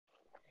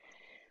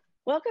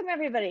Welcome,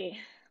 everybody.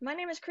 My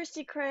name is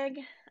Christy Craig.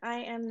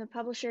 I am the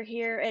publisher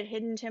here at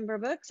Hidden Timber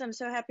Books. I'm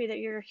so happy that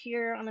you're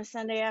here on a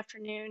Sunday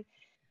afternoon.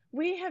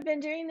 We have been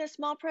doing this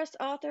small press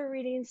author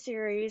reading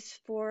series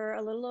for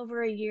a little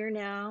over a year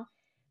now,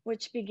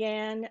 which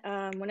began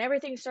when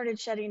everything started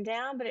shutting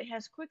down, but it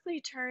has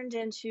quickly turned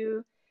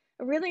into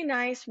a really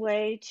nice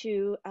way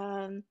to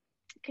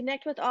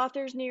connect with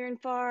authors near and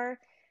far,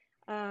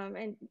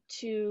 and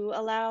to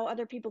allow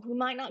other people who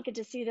might not get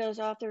to see those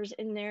authors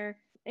in their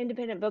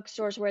independent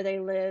bookstores where they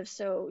live.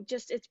 So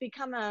just it's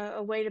become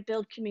a way to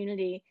build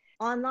community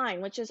online,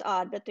 which is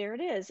odd, but there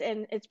it is.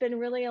 And it's been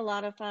really a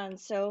lot of fun.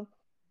 So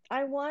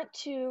I want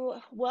to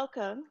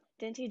welcome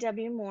Dinty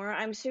W more.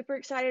 I'm super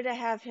excited to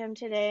have him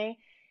today.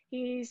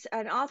 He's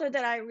an author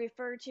that I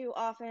refer to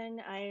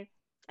often. I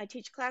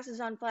teach classes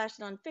on flash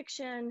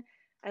nonfiction.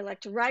 I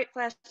like to write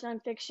flash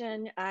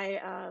nonfiction.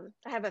 I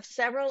have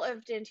several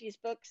of Dinty's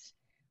books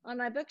on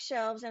my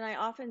bookshelves, and I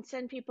often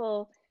send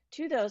people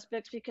to those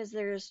books because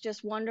there's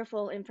just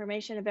wonderful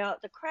information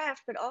about the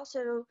craft, but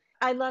also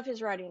I love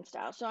his writing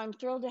style. So I'm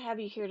thrilled to have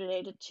you here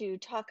today to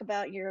talk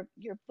about your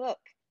book.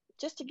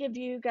 Just to give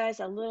you guys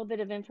a little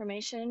bit of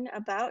information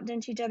about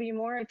Dinty W.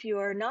 Moore, if you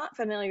are not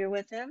familiar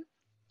with him,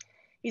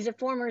 he's a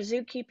former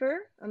zookeeper,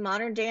 a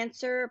modern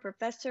dancer, a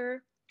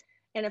professor,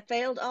 and a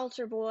failed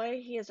altar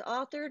boy. He has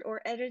authored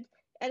or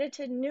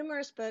edited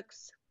numerous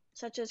books,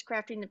 such as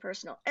Crafting the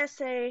Personal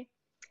Essay,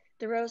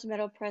 The Rose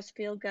Meadow Press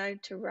Field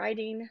Guide to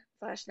Writing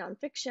Flash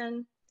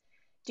Nonfiction,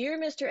 Dear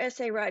Mr.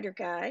 Essay Writer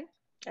Guide,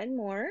 and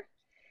more.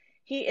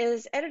 He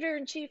is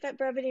editor-in-chief at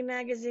Brevity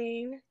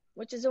Magazine,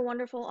 which is a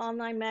wonderful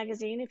online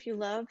magazine if you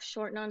love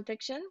short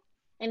nonfiction.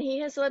 And he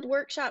has led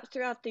workshops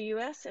throughout the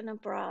U.S. and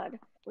abroad.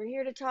 We're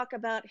here to talk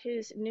about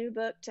his new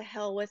book, To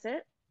Hell With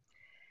It,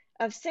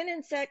 Of Sin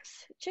and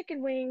Sex,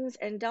 Chicken Wings,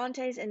 and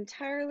Dante's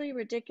entirely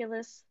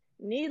ridiculous,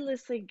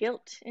 needlessly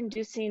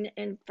guilt-inducing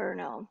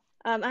inferno.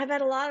 I've had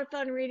a lot of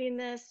fun reading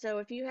this, so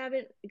if you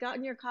haven't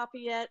gotten your copy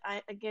yet,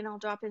 I'll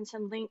drop in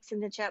some links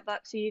in the chat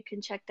box so you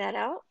can check that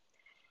out.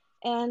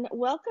 And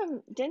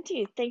welcome,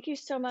 Dinty. Thank you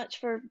so much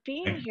for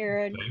being Thank,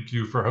 here. thank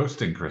you for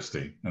hosting,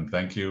 Christy, and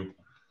thank you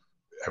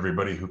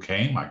everybody who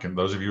came.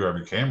 Those of you who have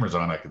your cameras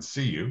on, I can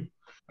see you,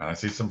 and I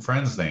see some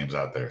friends' names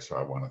out there. So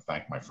I want to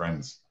thank my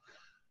friends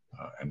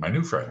and my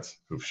new friends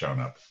who've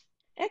shown up.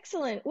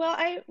 Excellent. Well,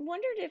 I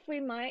wondered if we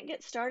might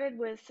get started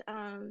with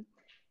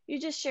you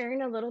just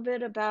sharing a little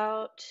bit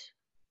about,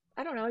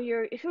 I don't know,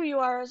 who you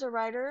are as a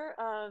writer.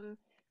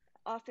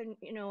 Often,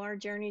 our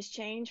journeys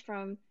change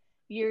from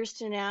years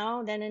to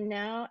now, then and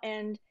now,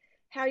 and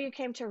how you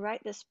came to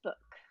write this book.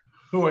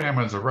 Who I am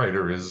as a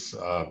writer is,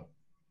 boy,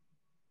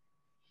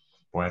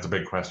 that's a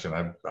big question.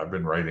 I've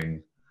been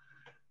writing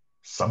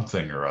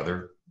something or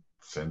other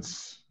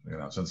since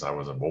I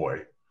was a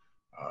boy.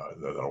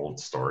 That old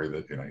story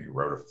that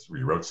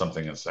you wrote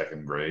something in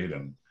second grade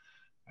and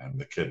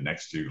the kid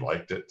next to you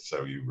liked it,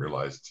 so you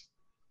realized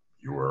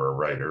you were a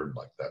writer.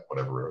 Like that,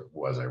 whatever it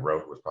was I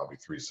wrote was probably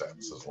 3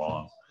 sentences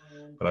long.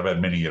 But I've had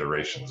many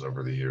iterations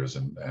over the years,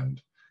 and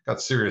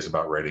got serious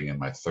about writing in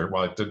my third.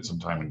 Well, I did some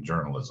time in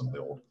journalism, the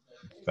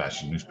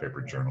old-fashioned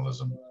newspaper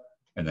journalism,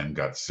 and then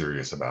got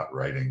serious about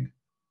writing,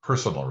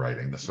 personal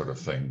writing, the sort of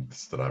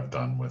things that I've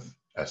done with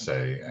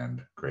essay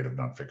and creative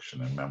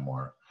nonfiction and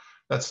memoir.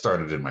 That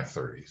started in my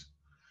 30s.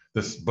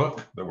 This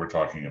book that we're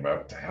talking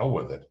about, To Hell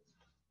With It,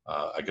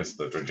 I guess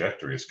the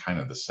trajectory is kind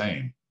of the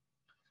same.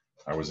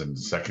 I was in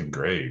second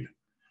grade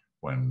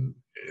when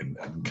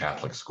in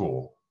Catholic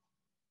school,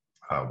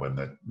 when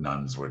the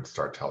nuns would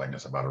start telling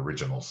us about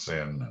original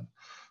sin and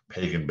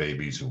pagan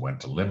babies who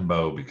went to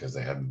limbo because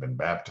they hadn't been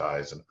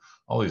baptized, and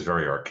all these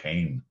very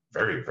arcane,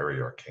 very,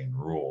 very arcane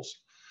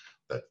rules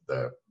that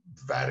the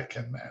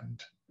Vatican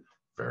and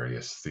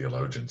various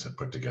theologians had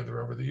put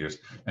together over the years.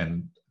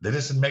 And that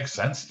doesn't make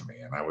sense to me.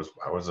 And I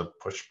was a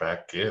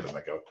pushback kid, and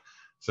I go,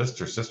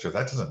 sister,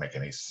 that doesn't make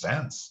any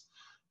sense.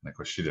 And of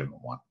course, she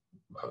didn't want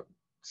a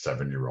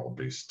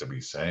 7-year-old to be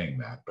saying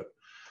that. But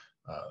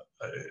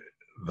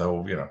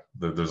though,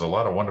 there's a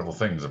lot of wonderful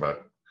things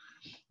about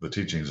the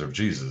teachings of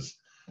Jesus,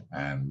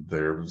 and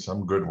there's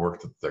some good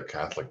work that the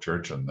Catholic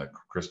Church and the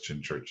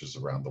Christian churches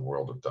around the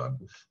world have done.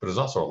 But there's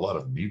also a lot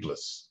of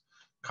needless,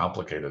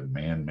 complicated,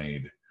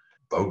 man-made,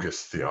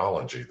 bogus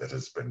theology that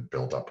has been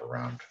built up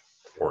around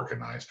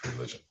organized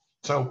religion.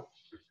 So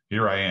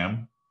here I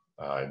am.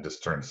 I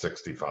just turned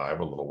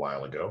 65 a little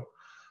while ago.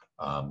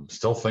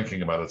 Still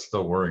thinking about it,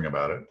 still worrying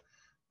about it.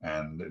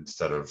 And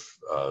instead of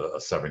a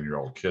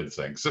 7-year-old kid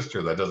saying,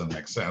 sister, that doesn't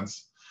make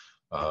sense,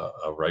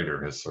 a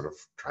writer has sort of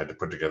tried to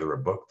put together a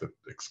book that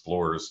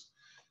explores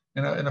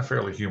in a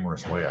fairly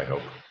humorous way, I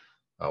hope,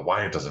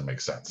 why it doesn't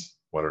make sense.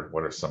 What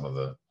are some of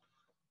the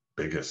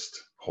biggest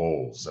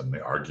holes in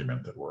the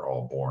argument that we're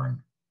all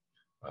born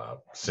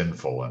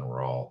sinful and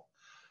we're all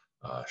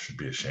should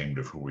be ashamed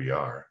of who we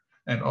are?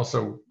 And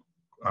also,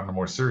 on the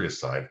more serious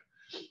side,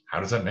 how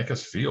does that make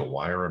us feel?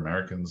 Why are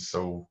Americans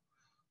so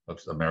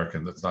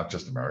American? That's not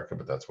just America,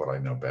 but that's what I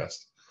know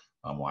best.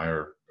 Why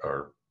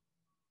are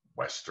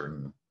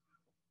Western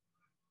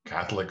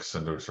Catholics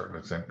and to a certain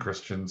extent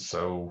Christians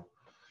so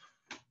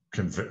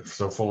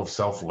so full of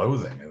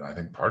self-loathing. And I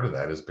think part of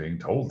that is being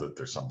told that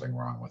there's something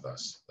wrong with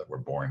us, that we're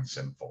born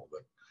sinful,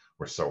 that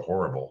we're so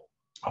horrible.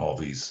 All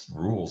these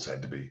rules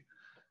had to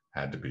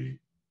be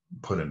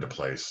put into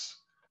place.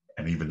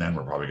 And even then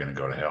we're probably going to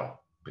go to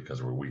hell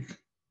because we're weak.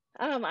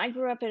 I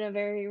grew up in a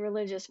very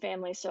religious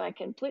family, so I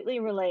completely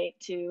relate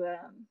to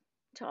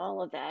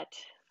all of that.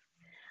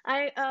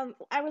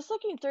 I was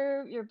looking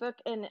through your book,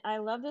 and I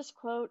love this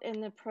quote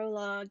in the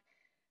prologue.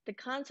 The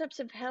concepts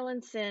of hell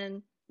and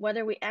sin,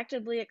 whether we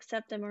actively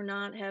accept them or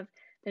not, have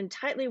been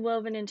tightly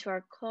woven into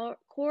our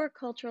core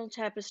cultural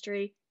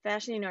tapestry,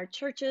 fashioning our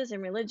churches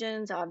and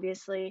religions,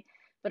 obviously,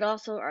 but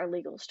also our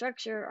legal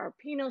structure, our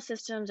penal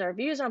systems, our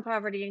views on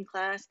poverty and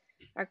class,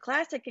 our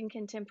classic and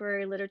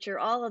contemporary literature,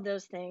 all of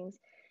those things.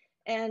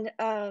 And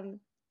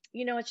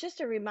it's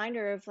just a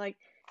reminder of, like,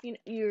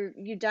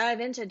 you dive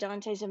into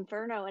Dante's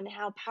Inferno and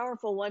how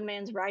powerful one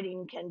man's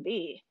writing can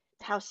be,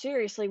 how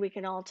seriously we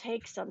can all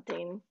take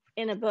something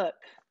in a book.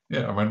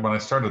 Yeah, when I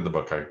started the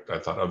book, I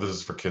thought, oh, this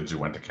is for kids who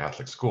went to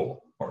Catholic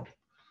school, or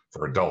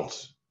for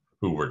adults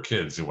who were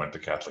kids who went to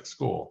Catholic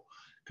school,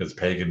 because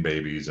pagan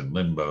babies and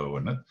limbo,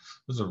 and it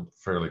was a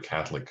fairly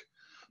Catholic.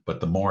 But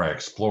the more I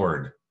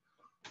explored,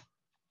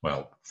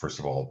 well, first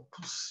of all,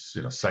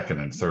 second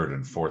and third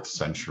and fourth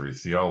century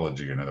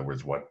theology. In other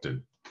words, what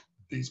did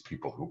these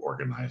people who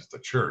organized the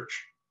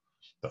church,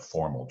 the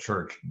formal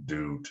church,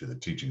 do to the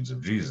teachings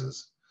of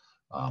Jesus?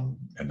 And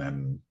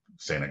then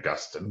St.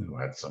 Augustine, who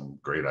had some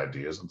great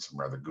ideas and some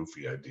rather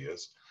goofy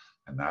ideas,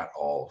 and that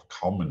all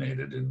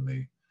culminated in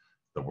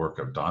the work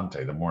of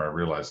Dante. The more I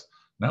realized,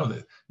 no,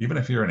 that even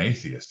if you're an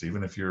atheist,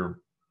 even if you're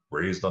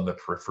raised on the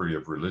periphery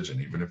of religion,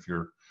 even if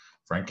you're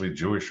frankly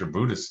Jewish or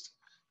Buddhist,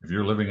 if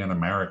you're living in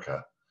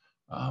America,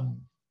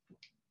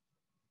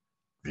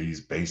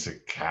 these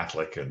basic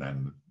Catholic and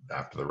then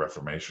after the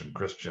Reformation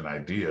Christian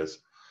ideas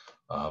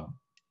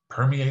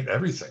permeate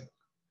everything.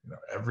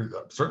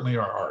 Certainly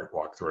our art.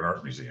 Walk through an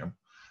art museum,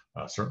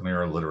 certainly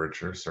our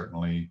literature,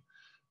 certainly,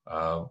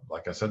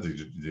 like I said,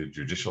 the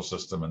judicial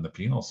system and the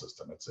penal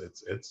system.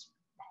 It's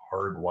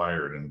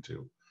hardwired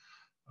into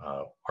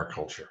our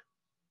culture,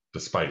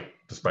 despite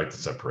the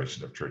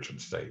separation of church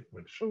and state.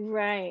 Which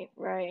Right.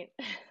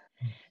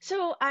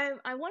 So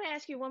I want to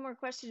ask you one more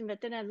question, but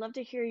then I'd love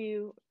to hear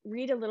you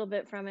read a little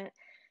bit from it.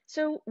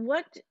 So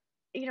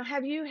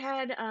have you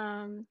had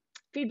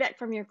feedback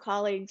from your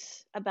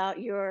colleagues about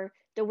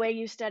the way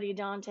you study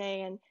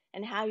Dante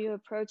and how you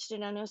approached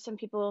it? I know some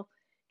people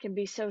can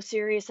be so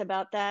serious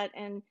about that,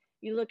 and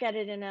you look at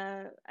it in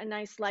a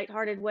nice,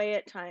 lighthearted way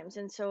at times.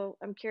 And so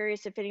I'm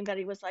curious if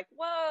anybody was like,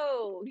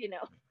 whoa,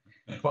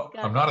 Well,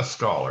 I'm not a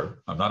scholar.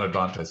 I'm not a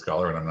Dante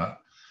scholar, and I'm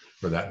not,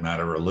 for that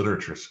matter, a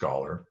literature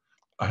scholar.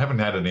 I haven't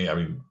had any. I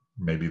mean,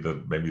 maybe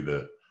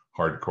the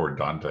hardcore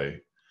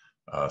Dante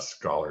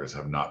scholars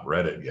have not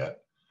read it yet.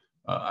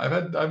 I've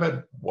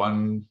had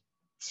one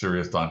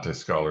serious Dante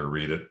scholar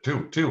read it,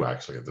 two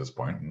actually at this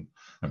point,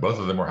 and both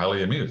of them were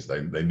highly amused.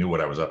 They knew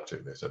what I was up to.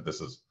 They said, this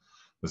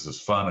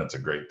is fun. It's a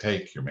great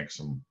take. You make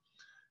some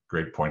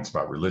great points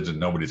about religion.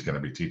 Nobody's going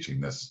to be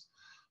teaching this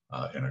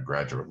in a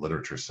graduate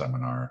literature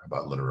seminar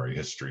about literary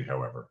history.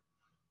 However,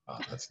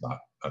 that's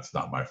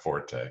not my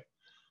forte.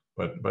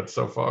 But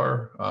so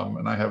far,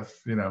 and I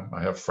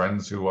have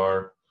friends who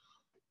are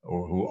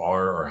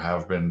or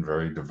have been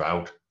very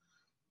devout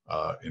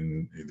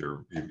in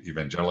either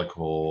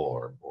evangelical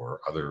or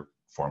other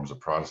forms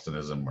of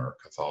Protestantism or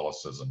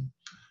Catholicism,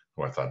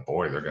 who I thought,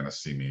 boy, they're going to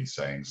see me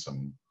saying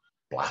some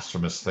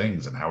blasphemous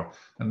things,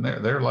 and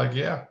they're like,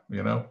 yeah,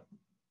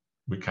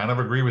 we kind of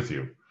agree with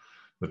you.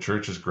 The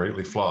church is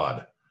greatly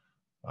flawed.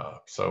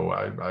 So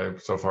I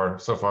so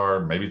far,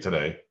 maybe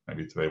today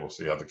we'll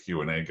see how the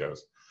Q&A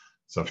goes.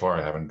 So far,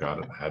 I haven't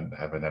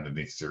had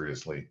any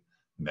seriously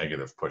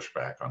negative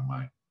pushback on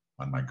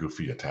my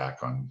goofy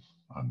attack on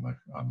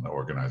the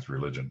organized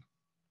religion.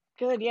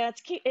 Good. Yeah,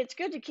 it's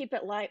good to keep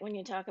it light when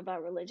you talk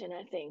about religion,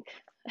 I think.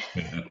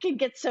 It can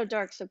get so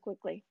dark so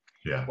quickly.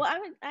 Yeah. Well,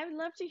 I would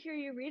love to hear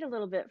you read a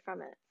little bit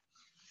from it.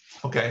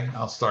 Okay,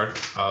 I'll start.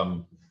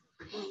 I'll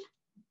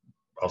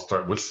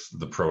start with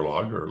the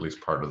prologue, or at least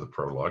part of the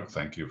prologue.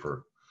 Thank you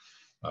for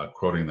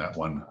quoting that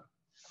one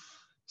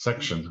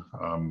section.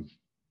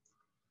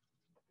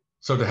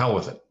 So to hell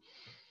with it.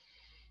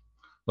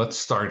 Let's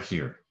start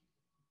here.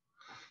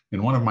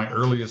 In one of my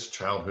earliest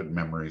childhood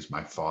memories,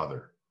 my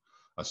father,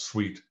 a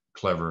sweet,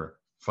 clever,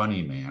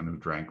 funny man who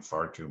drank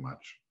far too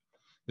much,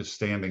 is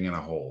standing in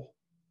a hole,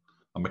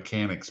 a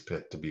mechanic's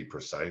pit to be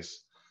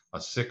precise,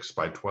 a 6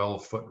 by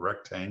 12 foot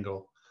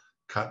rectangle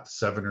cut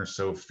 7 or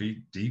so feet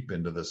deep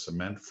into the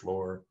cement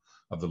floor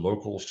of the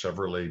local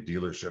Chevrolet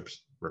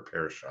dealership's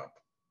repair shop.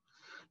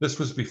 This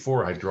was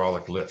before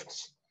hydraulic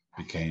lifts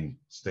became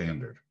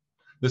standard.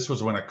 This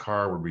was when a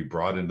car would be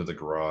brought into the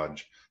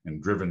garage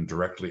and driven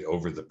directly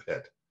over the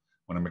pit,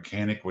 when a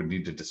mechanic would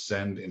need to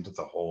descend into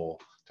the hole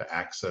to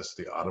access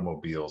the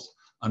automobile's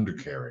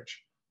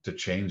undercarriage, to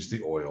change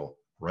the oil,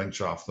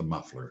 wrench off the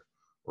muffler,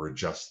 or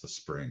adjust the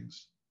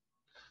springs.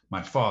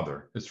 My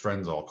father, his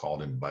friends all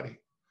called him Buddy,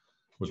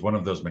 was one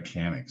of those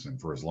mechanics, and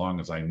for as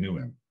long as I knew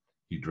him,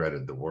 He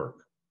dreaded the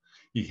work.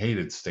 He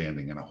hated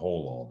standing in a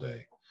hole all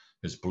day,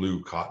 his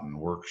blue cotton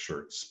work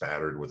shirt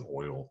spattered with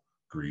oil,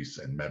 grease,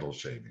 and metal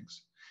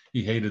shavings.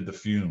 He hated the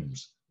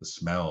fumes, the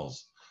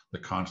smells, the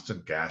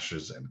constant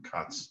gashes and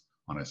cuts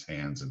on his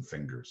hands and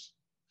fingers.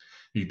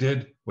 He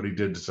did what he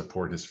did to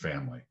support his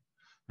family,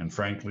 and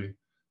frankly,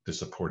 to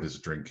support his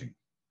drinking.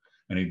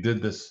 And he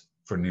did this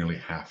for nearly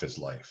half his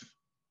life.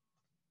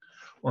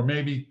 Or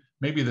maybe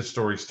the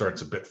story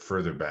starts a bit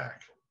further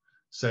back,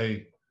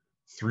 say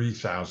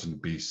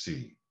 3000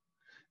 BC.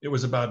 It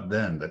was about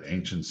then that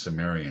ancient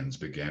Sumerians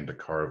began to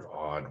carve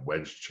odd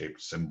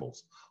wedge-shaped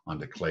symbols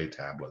onto clay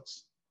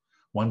tablets.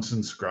 Once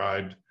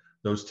inscribed,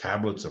 those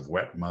tablets of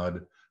wet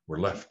mud were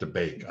left to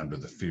bake under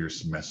the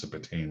fierce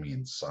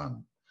Mesopotamian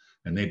sun,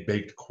 and they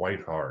baked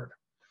quite hard,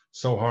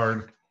 so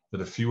hard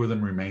that a few of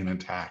them remain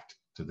intact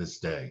to this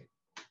day.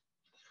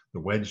 The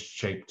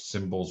wedge-shaped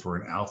symbols were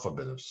an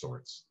alphabet of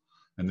sorts,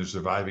 and the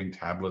surviving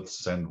tablets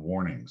send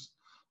warnings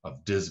of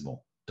a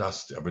dismal,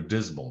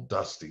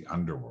 dusty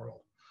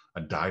underworld,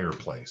 a dire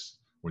place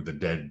where the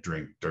dead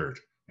drink dirt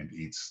and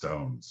eat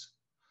stones,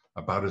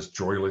 about as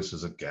joyless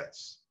as it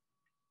gets.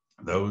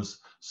 Those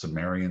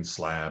Sumerian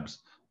slabs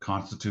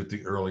constitute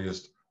the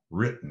earliest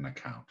written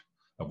account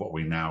of what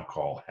we now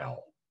call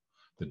hell,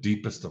 the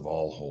deepest of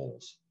all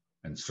holes,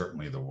 and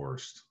certainly the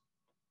worst.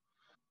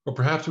 But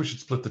perhaps we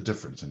should split the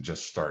difference and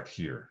just start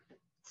here.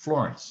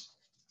 Florence,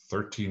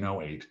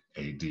 1308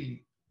 AD.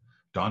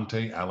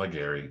 Dante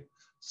Alighieri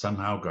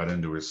somehow got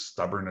into his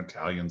stubborn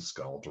Italian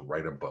skull to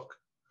write a book,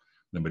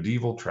 The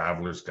Medieval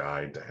Traveler's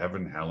Guide to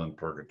Heaven, Hell, and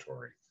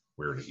Purgatory,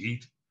 where to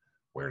eat,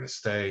 where to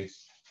stay,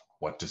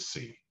 what to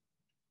see.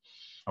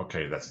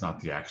 Okay, that's not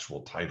the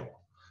actual title,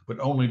 but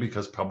only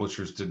because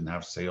publishers didn't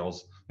have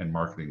sales and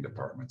marketing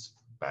departments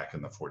back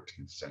in the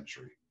 14th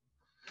century.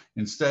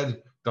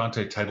 Instead,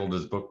 Dante titled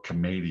his book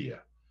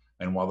Commedia,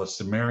 and while the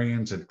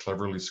Sumerians had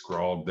cleverly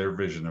scrawled their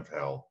vision of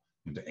hell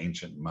into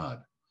ancient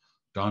mud,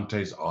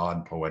 Dante's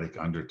odd poetic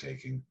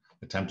undertaking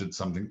attempted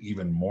something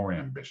even more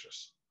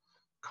ambitious,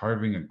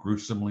 carving a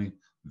gruesomely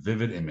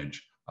vivid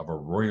image of a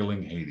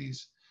roiling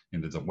Hades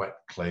into the wet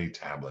clay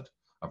tablet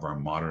of our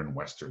modern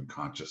Western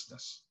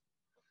consciousness.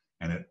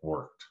 And it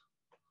worked.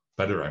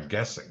 Better, I'm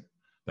guessing,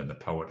 than the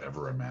poet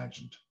ever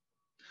imagined.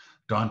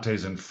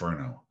 Dante's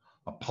Inferno,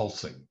 a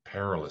pulsing,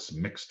 perilous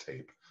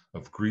mixtape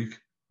of Greek,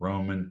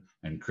 Roman,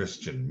 and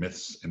Christian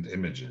myths and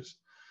images,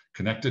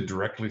 connected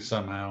directly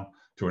somehow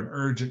to an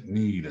urgent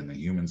need in the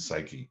human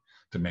psyche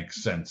to make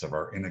sense of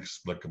our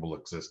inexplicable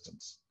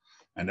existence.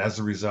 And as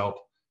a result,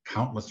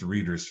 countless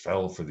readers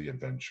fell for the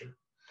adventure,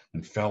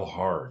 and fell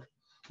hard,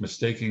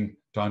 mistaking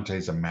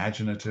Dante's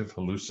imaginative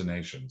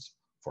hallucinations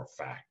for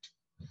fact,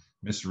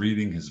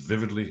 misreading his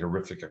vividly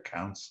horrific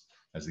accounts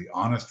as the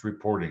honest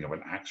reporting of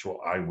an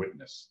actual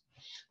eyewitness,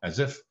 as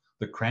if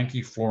the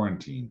cranky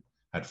Florentine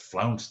had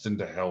flounced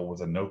into hell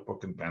with a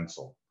notebook and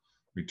pencil,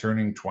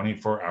 returning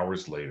 24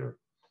 hours later,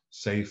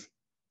 safe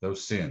though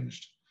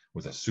singed,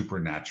 with a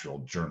supernatural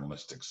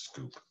journalistic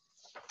scoop.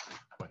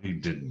 But he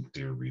didn't,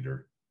 dear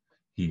reader.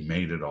 He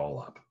made it all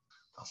up.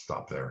 I'll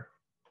stop there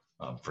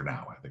for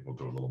now. I think we'll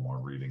do a little more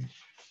reading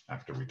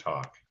after we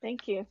talk.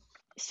 Thank you.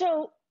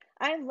 So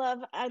I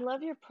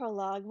love your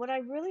prologue. What I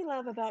really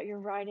love about your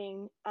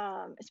writing,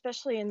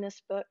 especially in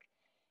this book,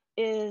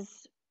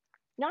 is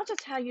not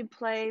just how you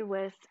play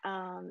with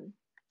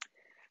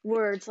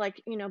words,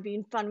 like,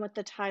 being fun with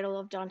the title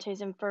of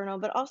Dante's Inferno,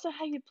 but also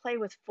how you play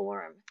with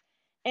form.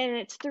 And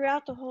it's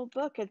throughout the whole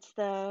book. It's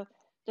the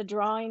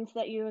drawings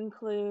that you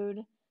include,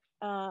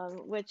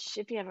 which,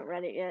 if you haven't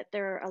read it yet,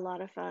 they're a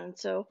lot of fun.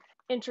 So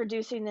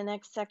introducing the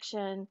next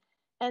section,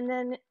 and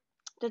then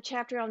the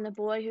chapter on the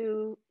boy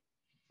who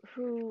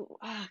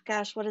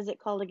what is it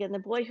called again? The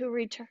boy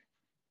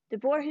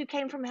who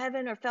came from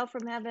heaven or fell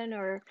from heaven,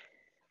 or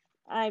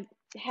I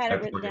had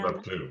it written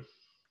down.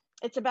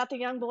 It's about the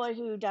young boy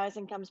who dies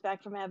and comes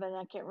back from heaven.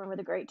 I can't remember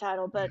the great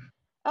title, but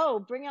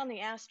bring on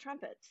the ass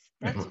trumpets.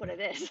 That's what it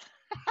is.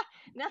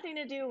 Nothing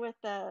to do with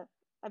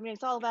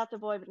it's all about the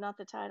boy, but not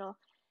the title.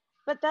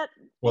 But that,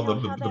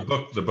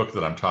 the book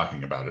that I'm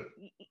talking about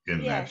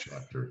that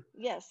chapter,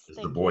 is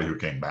The Boy Who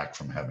Came Back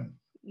from Heaven.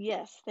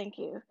 Yes, thank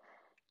you.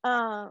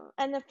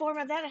 And the form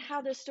of that, and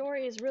how the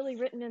story is really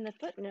written in the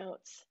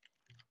footnotes,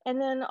 and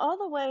then all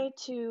the way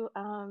to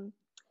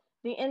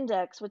the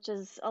index, which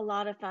is a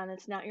lot of fun.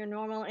 It's not your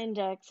normal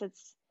index.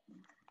 It's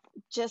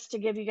just to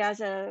give you guys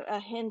a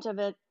hint of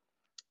it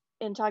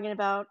in talking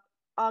about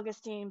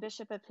Augustine,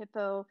 Bishop of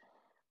Hippo.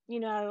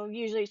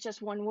 Usually it's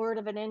just one word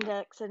of an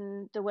index,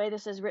 and the way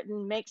this is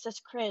written makes us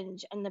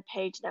cringe, and the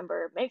page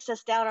number makes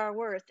us doubt our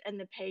worth, and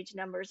the page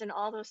numbers, and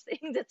all those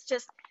things. It's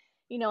just,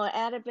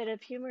 add a bit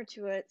of humor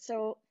to it.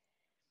 So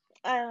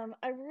I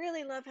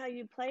really love how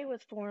you play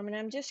with form, and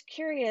I'm just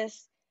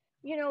curious,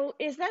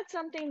 is that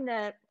something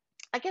that,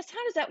 I guess,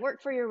 how does that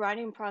work for your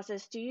writing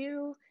process?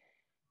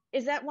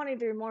 Is that one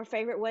of your more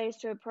favorite ways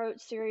to approach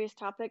serious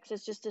topics,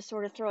 is just to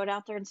sort of throw it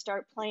out there and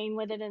start playing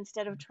with it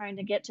instead of trying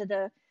to get to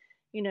the,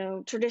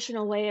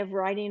 traditional way of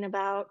writing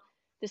about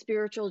the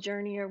spiritual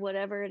journey or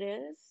whatever it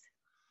is?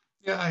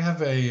 Yeah, I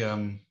have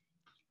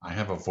I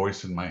have a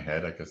voice in my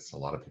head. I guess a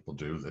lot of people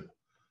do that.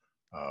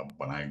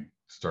 When I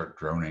start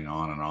droning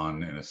on and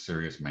on in a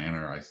serious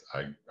manner,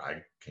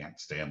 I can't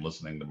stand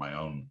listening to my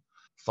own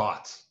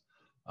thoughts.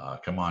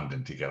 Come on,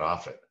 Dinty, get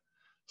off it.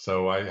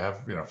 So I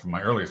have, from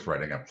my earliest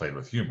writing, I've played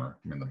with humor.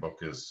 I mean, the book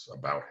is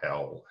about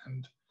hell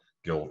and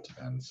guilt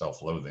and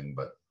self-loathing,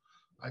 but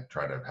I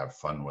try to have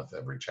fun with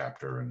every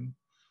chapter. And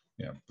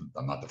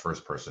I'm not the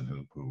first person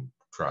who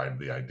tried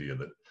the idea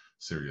that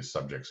serious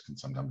subjects can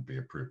sometimes be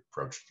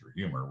approached through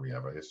humor. We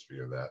have a history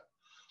of that,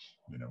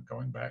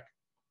 going back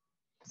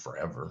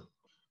forever.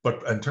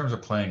 But in terms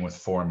of playing with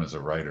form as a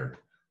writer,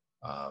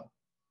 uh,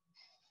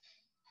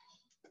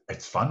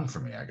 it's fun for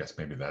me. I guess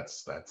maybe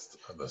that's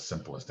the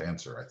simplest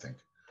answer. I think.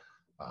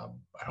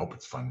 I hope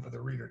it's fun for the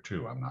reader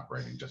too. I'm not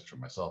writing just for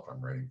myself. I'm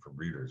writing for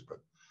readers. But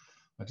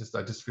I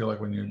just feel like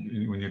when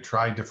you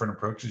try different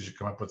approaches, you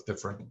come up with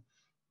different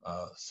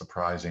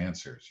surprise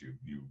answers.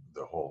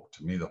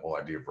 To me, the whole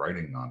idea of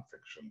writing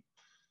nonfiction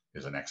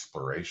is an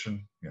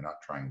exploration. You're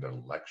not trying to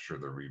lecture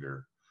the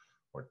reader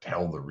or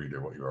tell the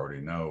reader what you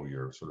already know.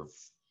 You're sort of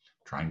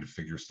trying to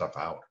figure stuff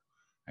out,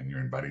 and you're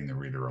inviting the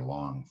reader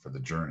along for the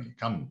journey.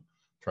 Come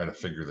try to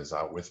figure this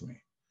out with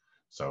me.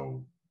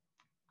 So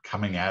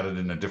coming at it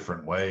in a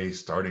different way,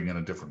 starting in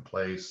a different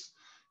place,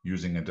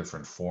 using a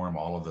different form,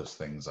 all of those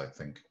things, I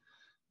think,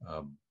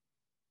 um,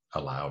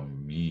 allow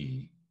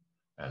me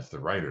as the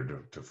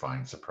writer to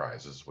find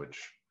surprises,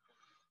 which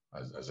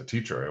as a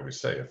teacher, I always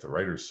say, if the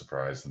writer's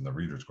surprised, then the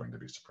reader's going to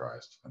be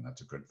surprised. And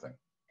that's a good thing.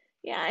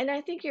 Yeah, and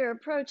I think your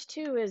approach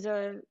too is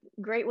a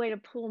great way to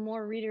pull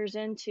more readers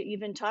into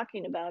even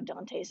talking about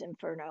Dante's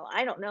Inferno.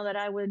 I don't know that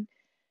I would,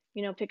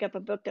 pick up a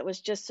book that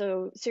was just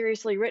so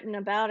seriously written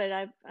about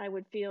it. I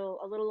would feel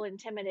a little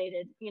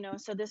intimidated,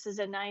 so this is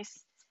a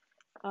nice,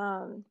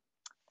 um,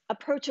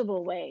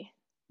 approachable way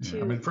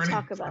Yeah, I mean, to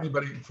talk about.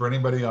 for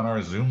anybody on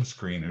our Zoom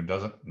screen who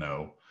doesn't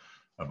know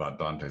about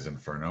Dante's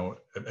Inferno,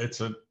 it's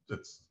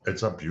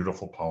a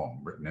beautiful poem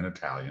written in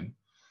Italian.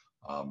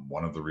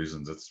 One of the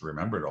reasons it's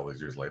remembered all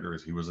these years later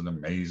is he was an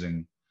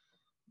amazing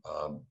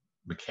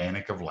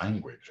mechanic of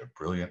language, a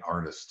brilliant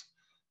artist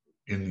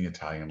in the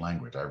Italian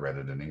language. I read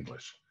it in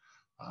English.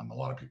 A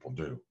lot of people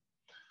do,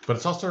 but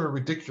it's also a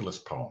ridiculous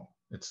poem.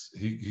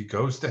 He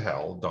goes to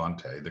hell,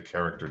 Dante, the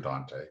character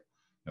Dante.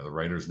 The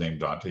writer's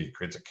named Dante. He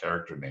creates a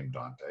character named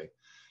Dante.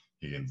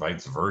 He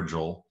invites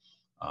Virgil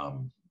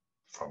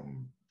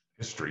from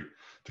history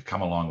to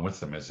come along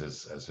with him as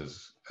his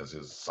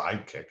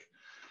sidekick,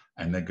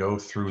 and they go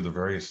through the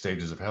various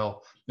stages of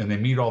hell, and they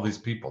meet all these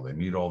people. They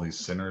meet all these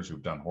sinners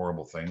who've done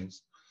horrible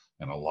things,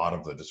 and a lot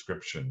of the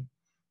description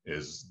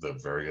is the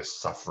various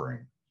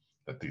suffering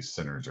that these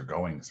sinners are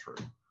going through.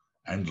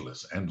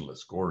 Endless,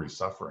 gory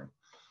suffering.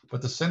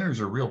 But the sinners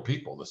are real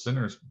people. The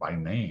sinners by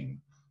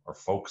name are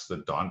folks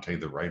that Dante,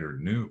 the writer,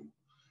 knew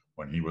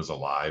when he was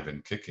alive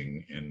and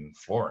kicking in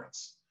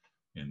Florence,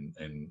 in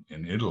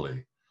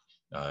Italy,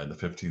 in the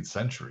 15th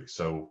century.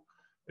 So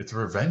it's a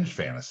revenge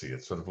fantasy.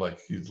 It's sort of like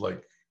he's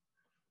like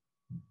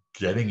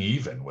getting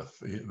even with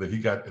that. He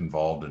got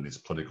involved in these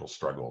political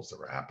struggles that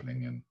were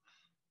happening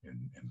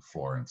in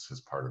Florence,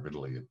 his part of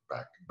Italy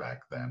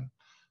back then,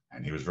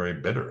 and he was very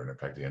bitter. And in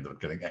fact, he ended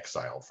up getting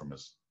exiled from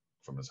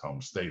his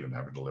home state and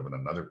having to live in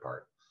another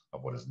part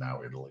of what is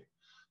now Italy.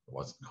 It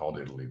wasn't called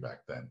Italy back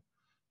then.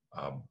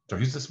 So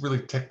he's just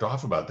really ticked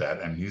off about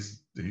that, and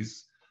he's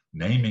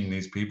naming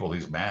these people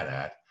he's mad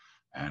at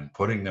and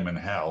putting them in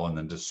hell, and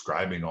then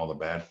describing all the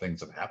bad things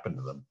that happened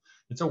to them.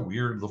 It's a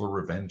weird little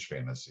revenge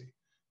fantasy,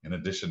 in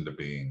addition to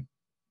being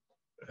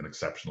an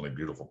exceptionally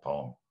beautiful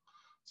poem.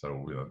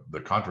 So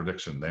the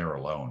contradiction there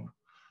alone,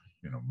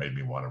 made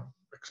me want to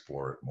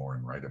explore it more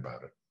and write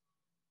about it.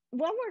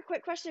 One more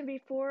quick question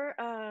before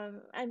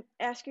I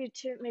ask you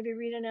to maybe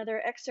read another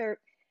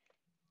excerpt.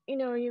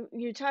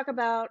 You talk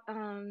about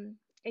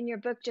in your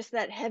book just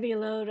that heavy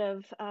load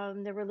of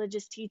the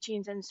religious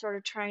teachings and sort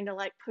of trying to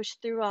like push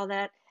through all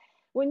that.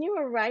 When you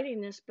were writing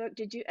this book,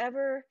 did you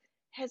ever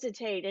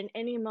hesitate in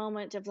any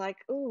moment of like,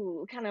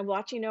 ooh, kind of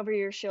watching over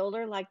your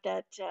shoulder, like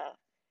that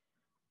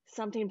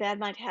something bad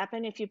might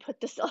happen if you put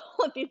this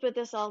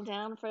all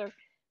down for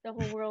the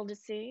whole world to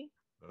see?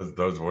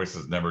 Those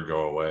voices never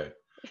go away.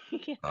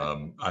 Yeah.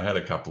 I had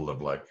a couple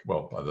of like,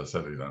 well, as I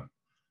said,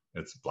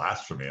 it's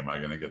blasphemy. Am I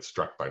going to get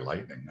struck by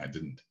lightning? I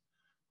didn't.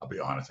 I'll be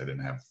honest. I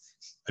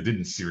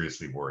didn't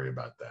seriously worry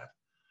about that.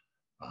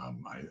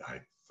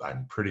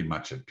 I'm pretty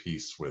much at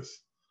peace with,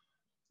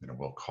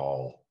 we'll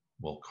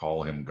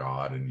call him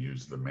God and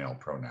use the male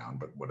pronoun,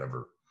 but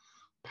whatever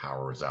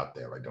power is out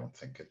there, I don't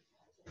think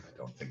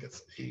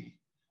it's a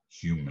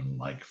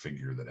human-like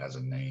figure that has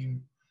a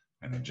name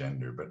and a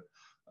gender, but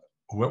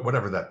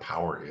whatever that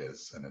power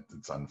is, and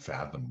it's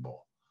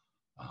unfathomable.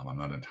 I'm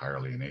not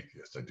entirely an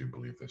atheist. I do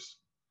believe there's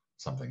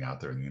something out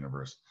there in the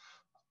universe.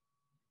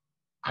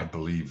 I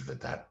believe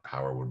that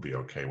power would be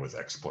okay with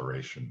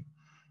exploration,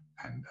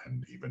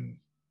 and even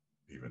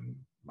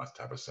must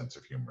have a sense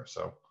of humor.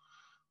 So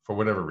for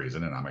whatever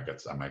reason, and I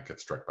might get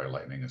struck by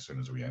lightning as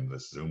soon as we end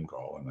this Zoom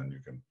call, and then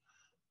you can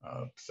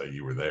say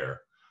you were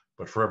there.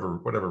 But for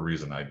whatever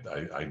reason,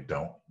 I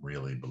don't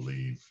really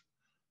believe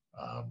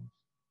um,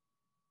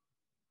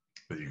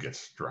 that you get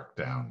struck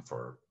down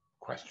for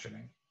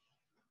questioning,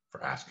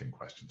 for asking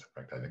questions.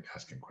 In fact, I think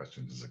asking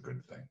questions is a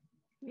good thing.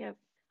 Yep.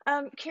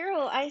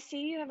 Carol, I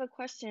see you have a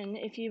question.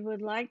 If you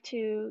would like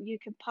to, you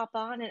could pop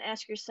on and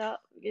ask yourself,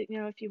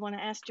 if you want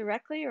to ask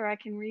directly, or I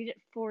can read it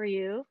for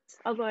you.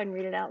 I'll go ahead and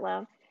read it out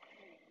loud.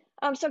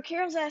 So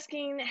Carol's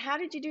asking, how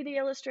did you do the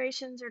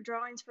illustrations or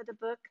drawings for the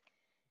book?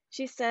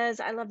 She says,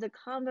 I love the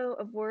combo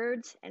of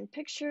words and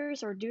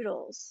pictures or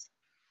doodles.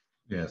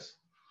 Yes.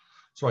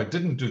 So I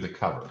didn't do the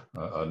cover.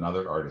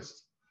 Another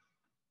artist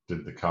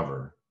did the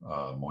cover,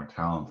 more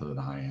talented than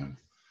I am,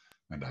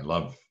 and I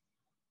love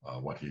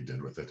what he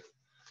did with it.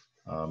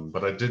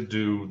 But I did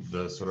do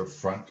the sort of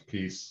front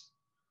piece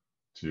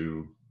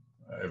to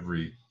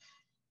every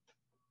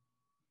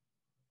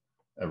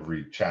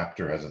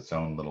chapter has its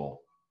own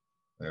little.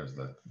 There's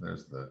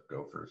the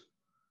gophers.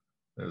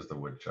 There's the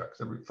woodchucks.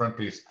 Every front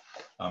piece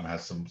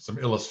has some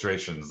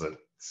illustrations that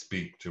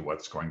speak to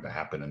what's going to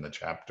happen in the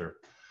chapter.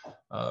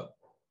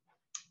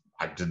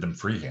 I did them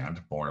freehand,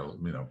 more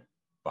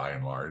by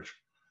and large,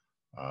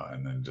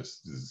 and then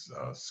just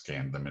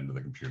scanned them into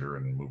the computer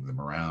and moved them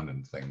around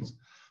and things.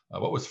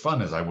 What was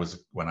fun is I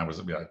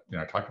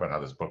talked about how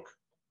this book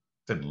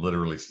didn't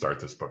literally start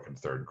this book in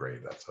third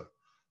grade. That's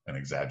an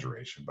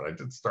exaggeration, but I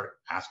did start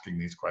asking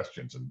these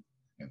questions in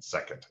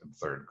second and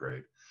third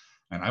grade.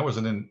 And I was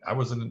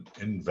an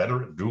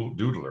inveterate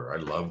doodler. I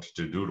loved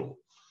to doodle.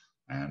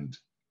 And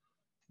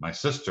my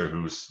sister,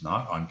 who's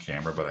not on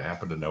camera, but I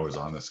happen to know is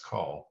on this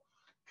call,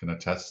 can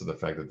attest to the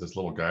fact that this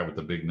little guy with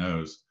the big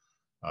nose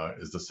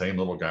is the same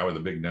little guy with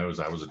the big nose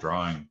I was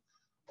drawing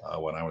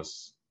when I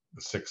was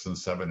 6 and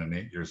 7 and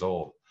 8 years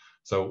old.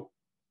 So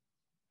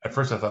at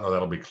first I thought, oh,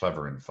 that'll be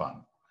clever and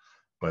fun.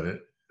 But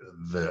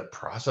the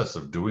process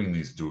of doing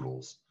these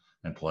doodles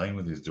and playing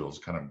with these doodles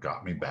kind of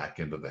got me back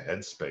into the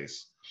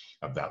headspace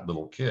of that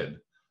little kid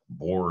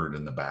bored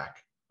in the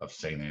back of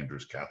St.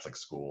 Andrew's Catholic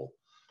School,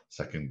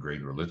 second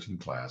grade religion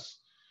class,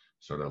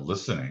 sort of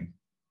listening,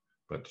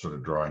 but sort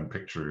of drawing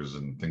pictures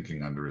and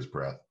thinking under his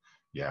breath,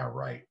 yeah,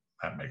 right,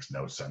 that makes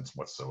no sense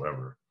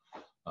whatsoever.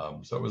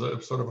 So it was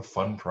a sort of a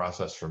fun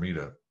process for me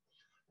to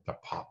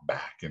pop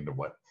back into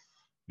what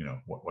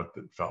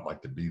it felt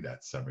like to be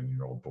that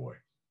 7-year-old boy.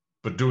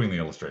 But doing the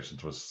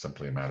illustrations was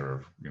simply a matter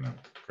of,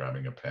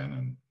 grabbing a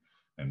pen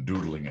and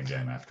doodling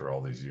again after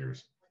all these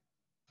years.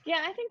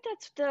 Yeah, I think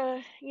that's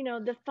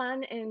the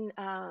fun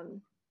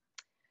in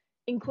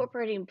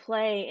incorporating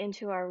play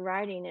into our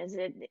writing is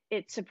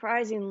it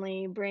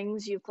surprisingly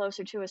brings you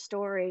closer to a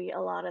story a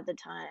lot of the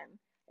time.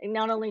 And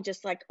not only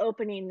just like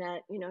opening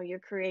that, your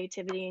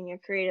creativity and your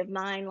creative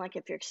mind, like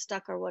if you're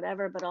stuck or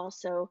whatever, but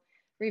also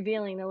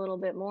revealing a little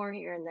bit more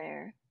here and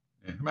there.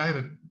 Yeah. I had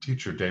a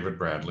teacher, David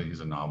Bradley.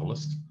 He's a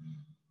novelist.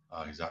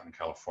 He's out in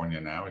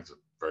California now. He's a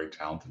very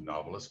talented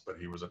novelist, but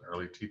he was an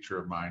early teacher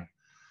of mine.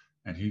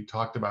 And he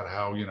talked about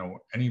how,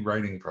 any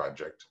writing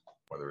project,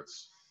 whether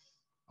it's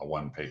a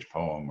 1-page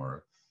poem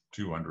or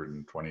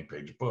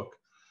 220-page book,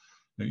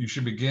 you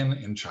should begin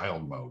in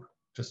child mode.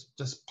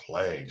 Just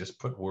play, just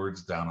put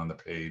words down on the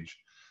page,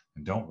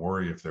 and don't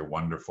worry if they're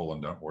wonderful,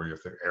 and don't worry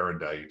if they're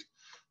erudite,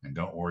 and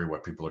don't worry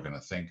what people are going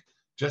to think.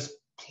 Just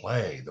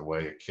play the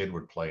way a kid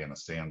would play in a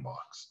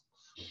sandbox.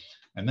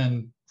 And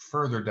then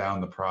further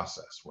down the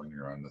process, when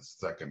you're on the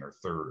second or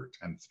third or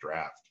 10th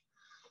draft,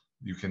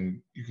 you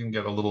can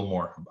get a little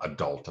more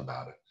adult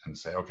about it and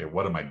say, okay,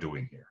 what am I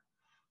doing here?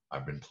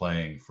 I've been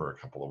playing for a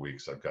couple of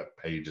weeks. I've got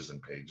pages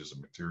and pages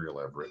of material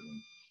I've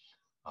written.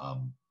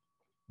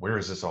 Where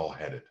is this all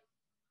headed?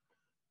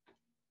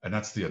 And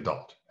that's the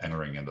adult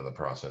entering into the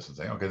process and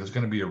saying, okay, there's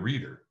going to be a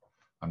reader.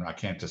 I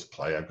can't just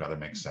play. I've got to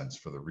make sense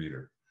for the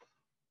reader.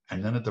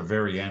 And then at the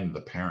very end,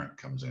 the parent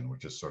comes in,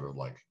 which is sort of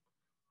like,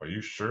 are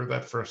you sure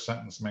that first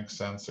sentence makes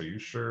sense? Are you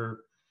sure,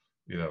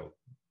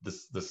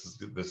 this is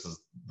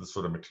the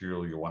sort of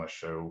material you want to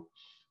show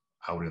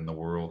out in the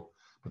world?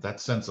 But that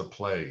sense of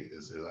play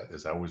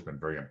has always been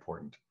very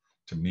important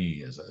to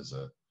me as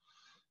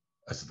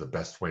the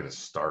best way to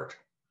start.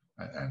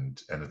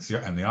 And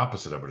the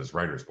opposite of it is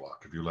writer's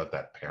block. If you let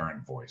that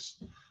parent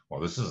voice,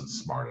 well, this isn't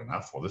smart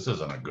enough. Well, this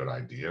isn't a good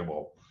idea.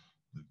 Well,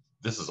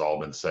 this has all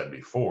been said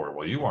before.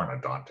 Well, you aren't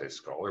a Dante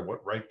scholar.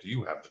 What right do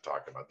you have to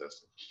talk about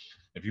this?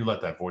 If you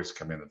let that voice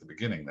come in at the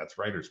beginning, that's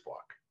writer's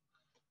block.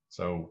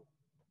 So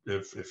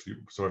if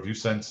you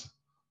sense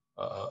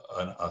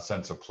a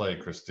sense of play,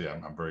 Christy,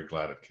 I'm very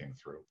glad it came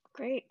through.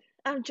 Great.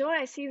 Joy,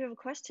 I see you have a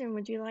question.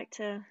 Would you like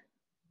to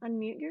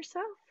unmute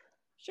yourself?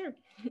 Sure.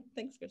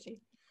 Thanks, Christy.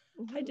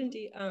 Hi,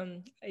 Dinty.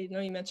 I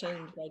know you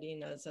mentioned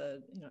writing as a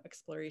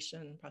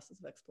process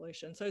of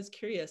exploration. So I was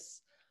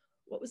curious,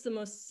 what was the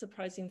most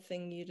surprising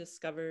thing you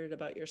discovered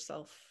about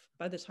yourself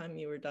by the time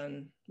you were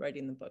done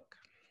writing the book?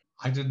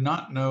 I did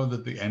not know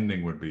that the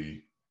ending would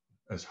be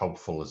as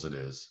hopeful as it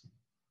is.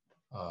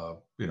 I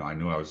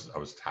knew I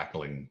was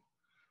tackling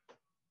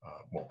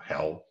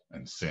hell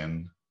and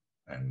sin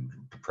and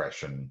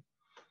depression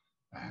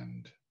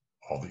and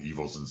all the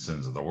evils and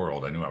sins of the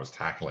world. I knew I was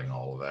tackling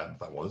all of that and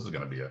thought, well, this is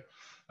going to be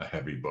a a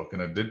heavy book,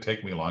 and it did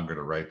take me longer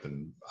to write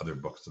than other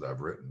books that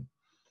I've written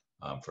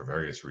for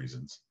various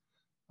reasons.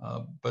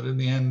 But in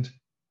the end,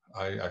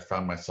 I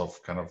found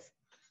myself kind of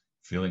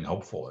feeling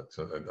hopeful.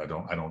 I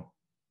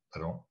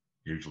don't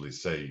usually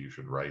say you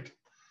should write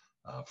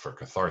for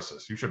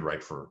catharsis. You should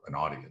write for an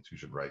audience. You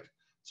should write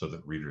so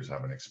that readers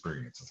have an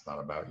experience. It's not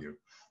about you.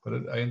 But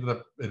it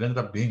ended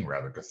up being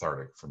rather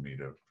cathartic for me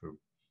to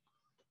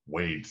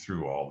wade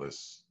through all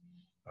this,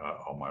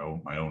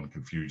 all my own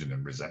confusion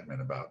and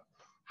resentment about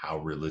how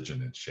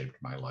religion had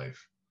shaped my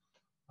life.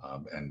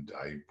 And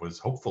I was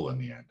hopeful in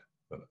the end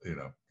that,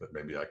 that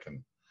maybe I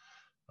can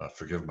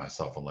forgive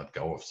myself and let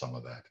go of some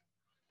of that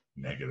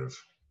negative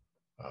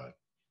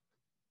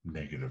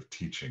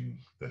teaching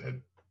that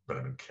I've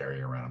been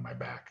carrying around on my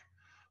back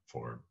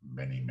for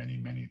many, many,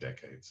 many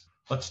decades.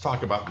 Let's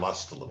talk about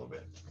lust a little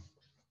bit.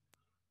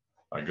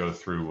 I go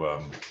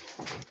through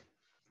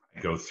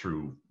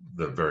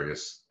the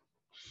various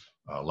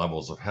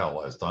levels of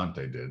hell as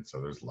Dante did. So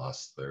there's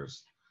lust,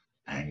 there's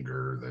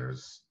anger,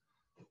 there's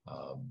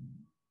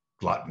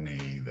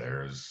gluttony,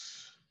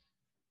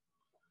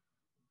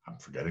 I'm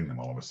forgetting them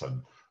all of a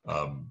sudden.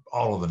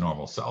 All of the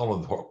normal,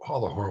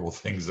 all the horrible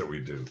things that we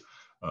do.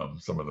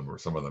 Some of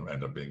them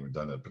end up being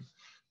redundant, but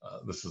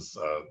this is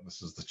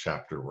the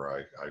chapter where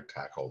I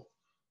tackle,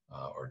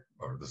 or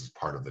this is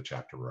part of the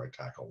chapter where I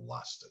tackle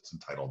lust. It's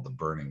entitled "The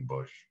Burning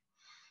Bush,"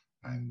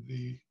 and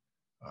the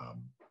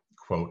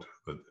quote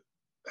that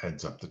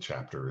heads up the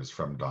chapter is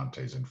from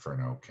Dante's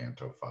Inferno,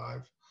 Canto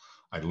 5.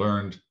 I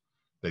learned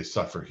they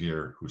suffer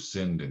here who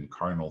sinned in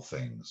carnal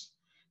things,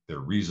 their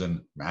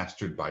reason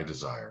mastered by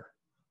desire,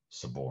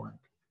 suborned.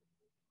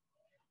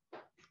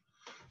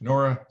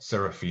 Nora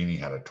Serafini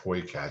had a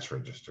toy cash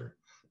register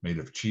made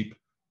of cheap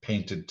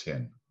painted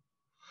tin.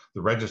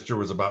 The register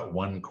was about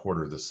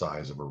 1/4 the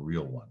size of a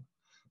real one,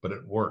 but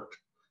it worked,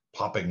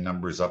 popping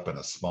numbers up in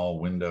a small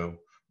window,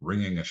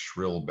 ringing a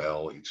shrill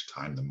bell each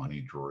time the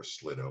money drawer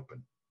slid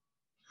open.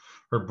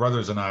 Her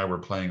brothers and I were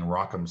playing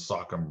Rock'em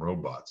Sock'em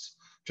Robots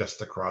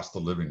just across the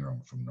living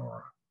room from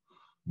Nora.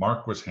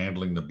 Mark was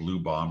handling the blue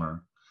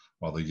bomber,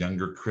 while the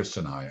younger Chris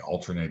and I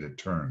alternated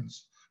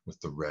turns with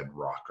the red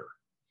rocker,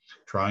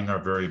 trying our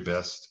very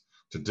best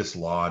to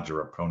dislodge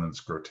our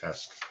opponent's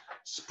grotesque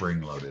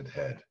spring-loaded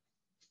head.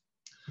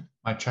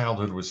 My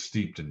childhood was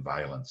steeped in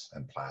violence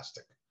and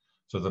plastic,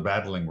 so the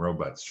battling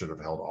robots should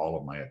have held all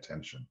of my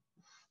attention.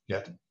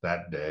 Yet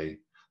that day,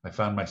 I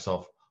found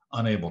myself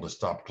unable to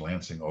stop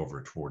glancing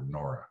over toward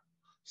Nora,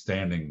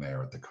 standing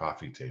there at the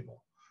coffee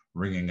table,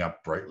 ringing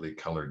up brightly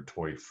colored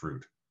toy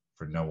fruit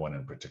for no one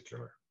in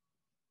particular.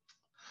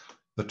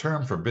 The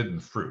term forbidden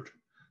fruit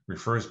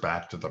refers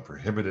back to the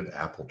prohibited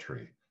apple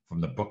tree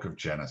from the book of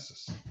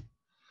Genesis.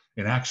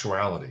 In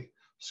actuality,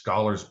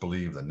 scholars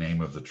believe the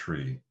name of the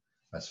tree,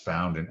 as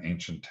found in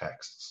ancient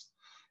texts,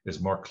 is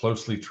more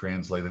closely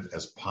translated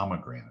as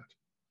pomegranate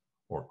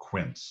or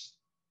quince.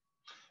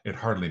 It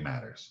hardly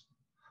matters.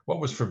 What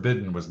was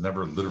forbidden was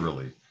never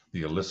literally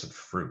the illicit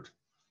fruit,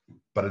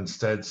 but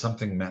instead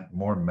something meant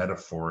more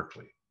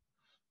metaphorically.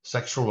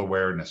 Sexual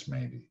awareness,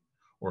 maybe,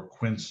 or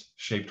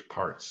quince-shaped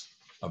parts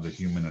of the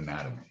human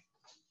anatomy.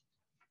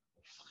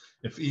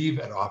 If Eve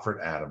had offered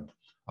Adam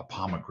a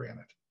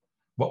pomegranate,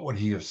 what would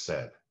he have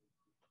said?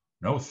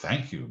 "No,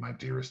 thank you, my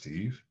dearest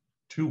Eve.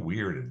 Too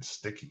weird and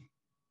sticky."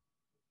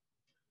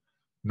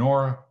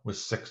 Nora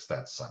was 6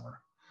 that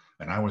summer,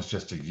 and I was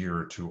just a year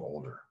or two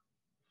older.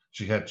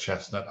 She had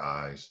chestnut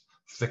eyes,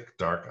 thick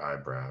dark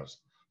eyebrows,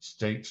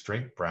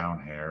 straight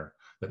brown hair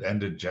that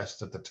ended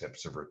just at the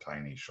tips of her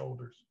tiny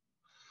shoulders.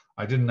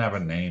 I didn't have a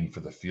name for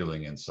the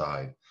feeling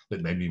inside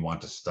that made me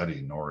want to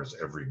study Nora's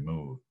every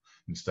move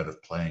instead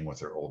of playing with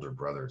her older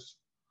brothers.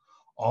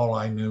 All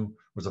I knew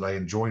was that I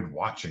enjoyed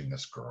watching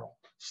this girl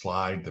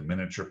slide the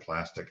miniature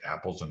plastic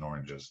apples and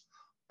oranges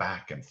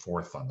back and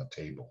forth on the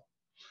table.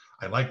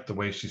 I liked the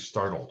way she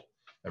startled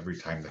every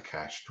time the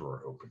cash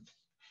drawer opened.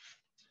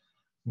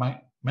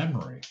 My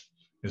memory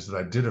is that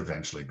I did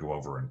eventually go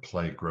over and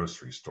play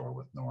grocery store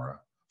with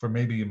Nora for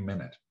maybe a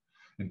minute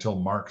until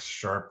Mark's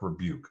sharp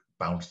rebuke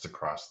bounced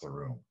across the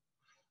room.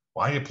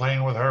 "Why are you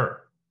playing with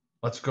her?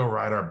 Let's go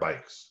ride our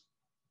bikes."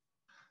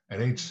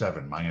 At age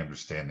 7, my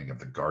understanding of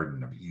the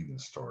Garden of Eden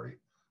story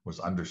was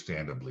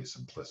understandably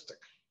simplistic.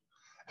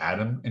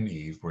 Adam and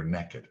Eve were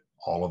naked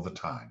all of the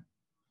time,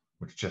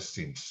 which just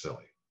seemed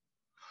silly.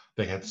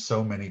 They had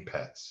so many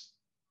pets.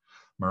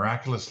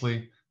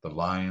 Miraculously, the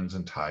lions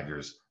and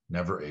tigers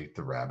never ate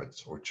the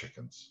rabbits or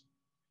chickens.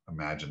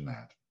 Imagine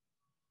that.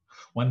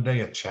 One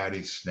day, a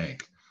chatty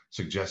snake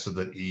suggested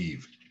that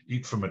Eve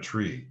eat from a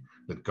tree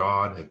that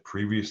God had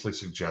previously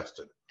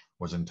suggested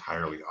was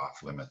entirely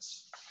off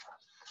limits.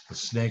 The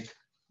snake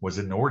was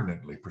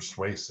inordinately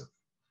persuasive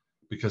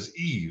because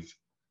Eve,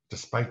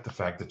 despite the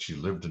fact that she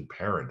lived in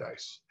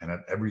paradise and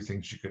had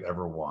everything she could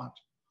ever want,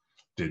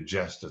 did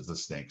just as the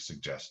snake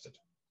suggested.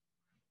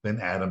 Then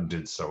Adam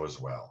did so as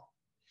well.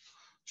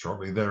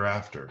 Shortly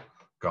thereafter,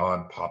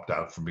 God popped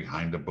out from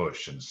behind a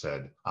bush and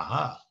said,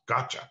 "Aha,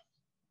 gotcha."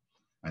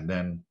 And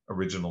then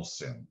original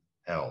sin,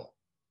 hell,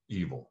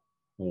 evil,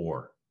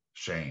 war,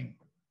 shame,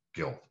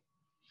 guilt,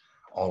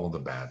 all of the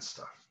bad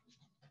stuff.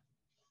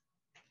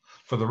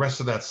 For the rest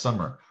of that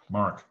summer,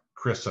 Mark,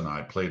 Chris, and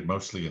I played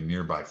mostly in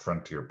nearby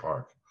Frontier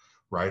Park,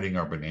 riding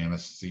our banana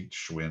seat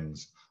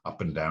Schwinns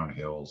up and down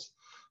hills,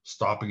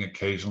 stopping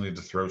occasionally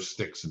to throw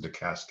sticks into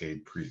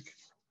Cascade Creek.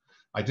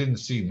 I didn't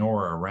see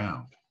Nora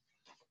around.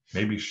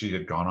 Maybe she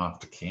had gone off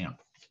to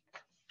camp.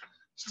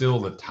 Still,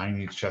 the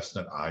tiny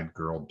chestnut-eyed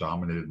girl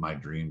dominated my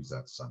dreams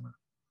that summer.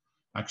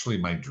 Actually,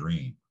 my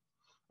dream,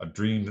 a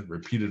dream that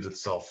repeated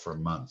itself for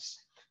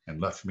months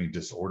and left me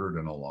disordered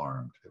and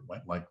alarmed. It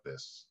went like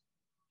this.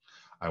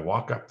 I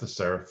walk up the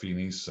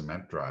Serafini's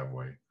cement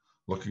driveway,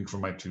 looking for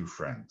my two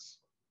friends.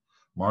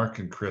 Mark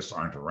and Chris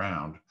aren't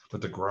around,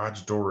 but the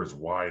garage door is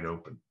wide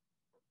open.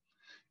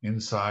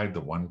 Inside,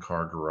 the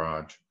one-car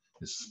garage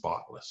is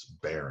spotless,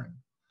 barren.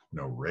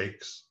 No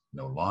rakes,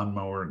 no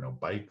lawnmower, no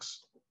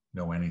bikes,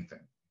 no anything.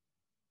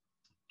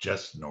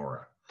 Just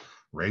Nora,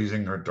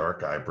 raising her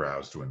dark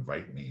eyebrows to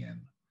invite me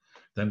in,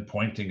 then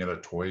pointing at a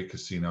toy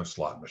casino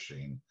slot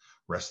machine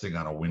resting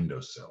on a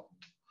windowsill.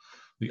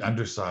 The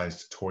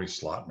undersized toy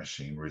slot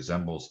machine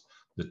resembles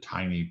the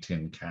tiny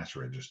tin cash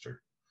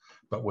register,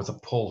 but with a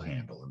pull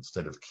handle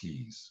instead of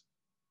keys.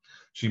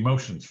 She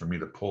motions for me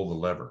to pull the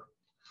lever.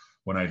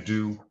 When I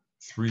do,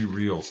 3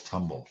 reels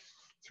tumble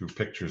through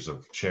pictures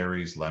of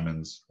cherries,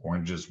 lemons,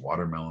 oranges,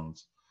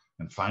 watermelons,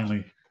 and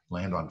finally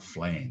land on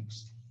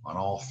flames on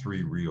all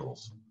 3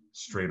 reels,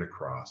 straight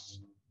across.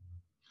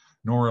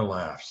 Nora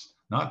laughs,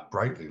 not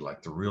brightly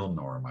like the real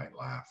Nora might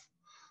laugh,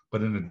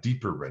 but in a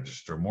deeper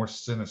register, more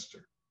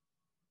sinister,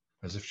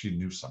 as if she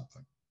knew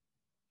something.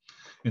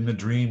 In the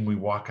dream, we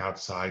walk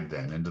outside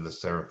then into the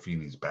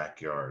Serafini's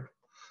backyard,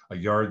 a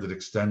yard that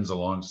extends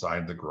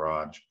alongside the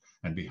garage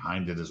and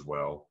behind it as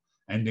well,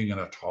 ending in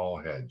a tall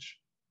hedge.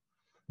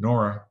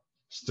 Nora,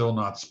 still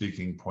not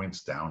speaking,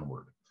 points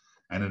downward,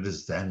 and it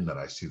is then that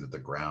I see that the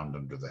ground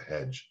under the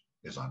hedge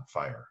is on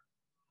fire.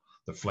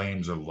 The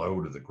flames are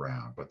low to the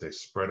ground, but they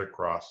spread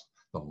across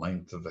the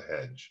length of the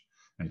hedge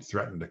and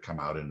threaten to come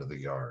out into the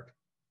yard.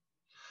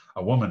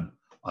 A woman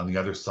on the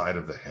other side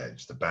of the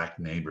hedge, the back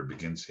neighbor,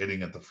 begins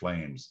hitting at the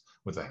flames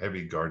with a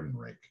heavy garden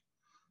rake.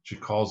 She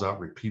calls out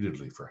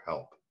repeatedly for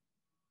help.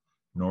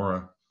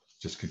 Nora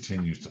just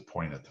continues to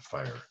point at the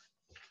fire,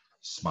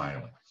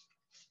 smiling.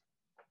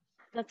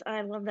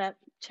 I love that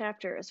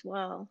chapter as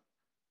well.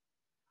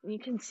 You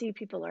can see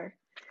people are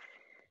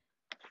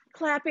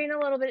clapping a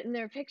little bit in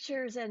their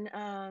pictures, and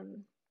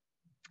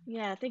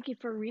yeah, thank you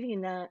for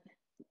reading that.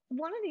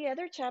 One of the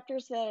other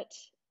chapters that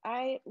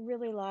I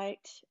really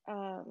liked,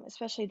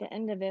 especially the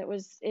end of it,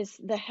 is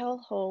the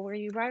hellhole, where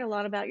you write a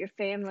lot about your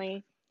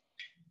family.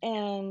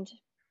 And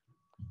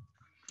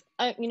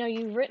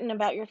you've written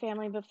about your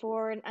family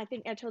before, and I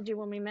think I told you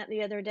when we met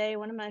the other day,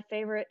 one of my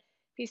favorite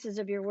pieces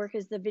of your work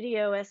is the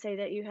video essay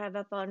that you have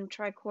up on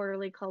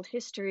Tri-Quarterly called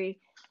History.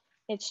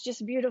 It's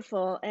just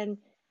beautiful. And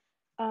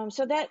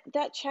so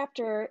that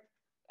chapter,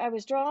 I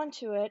was drawn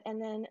to it,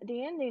 and then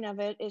the ending of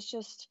it is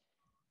just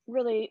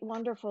really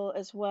wonderful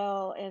as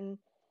well, and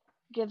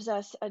gives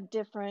us a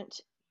different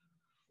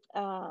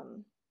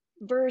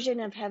version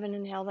of heaven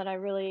and hell that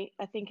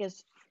I think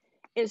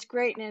is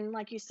great. And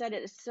like you said,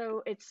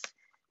 it's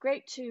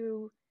great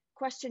to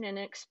question and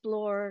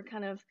explore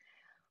kind of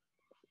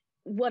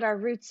what our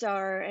roots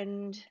are,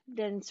 and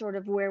then sort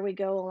of where we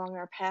go along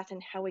our path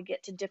and how we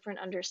get to different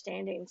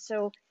understandings.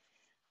 So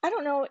I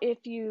don't know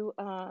if you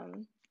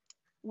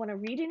want to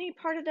read any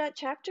part of that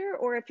chapter,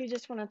 or if you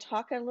just want to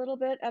talk a little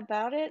bit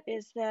about it.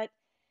 Is that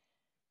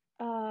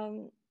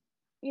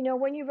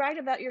when you write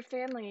about your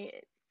family,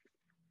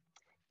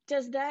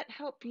 does that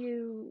help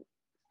you,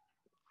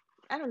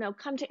 I don't know,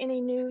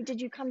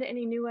 did you come to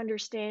any new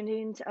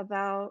understandings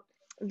about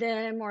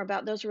them, or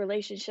about those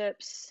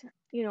relationships,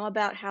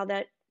 about how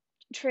that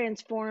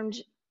transformed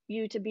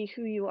you to be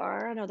who you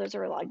are? I know those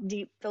are like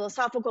deep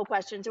philosophical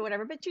questions or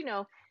whatever, but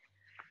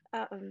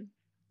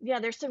yeah,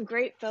 there's some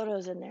great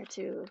photos in there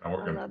too. I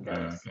love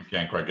those. I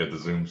can't quite get the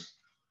zooms.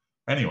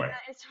 Anyway, yeah,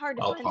 it's hard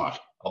to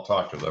I'll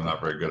talk because I'm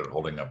not very good at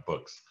holding up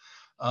books.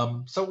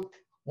 So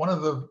one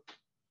of the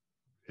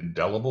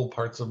indelible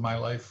parts of my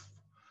life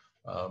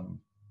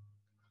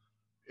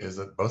is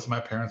that both of my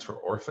parents were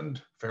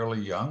orphaned fairly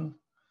young.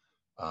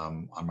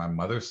 On my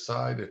mother's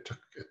side,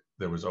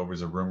 there was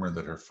always a rumor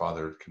that her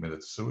father had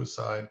committed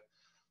suicide.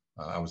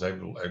 I was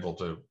able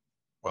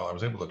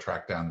to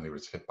track down that he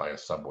was hit by a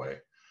subway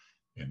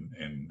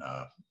in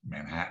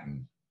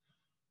Manhattan,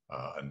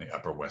 in the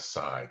Upper West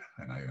Side,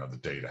 and I know the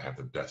date. I have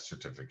the death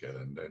certificate,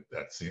 and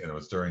it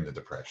was during the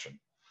Depression,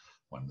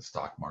 when the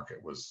stock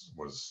market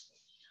was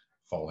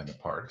falling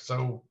apart.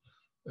 So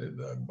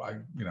I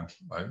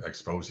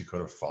suppose he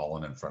could have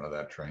fallen in front of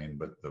that train,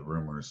 but the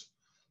rumors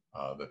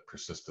that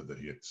persisted that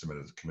he had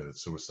committed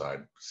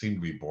suicide seemed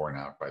to be borne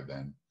out by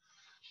then.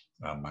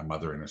 My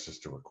mother and her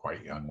sister were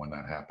quite young when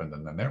that happened,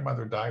 and then their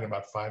mother died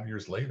about 5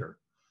 years later.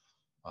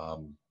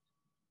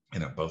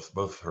 Both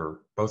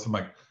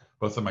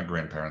of my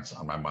grandparents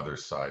on my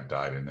mother's side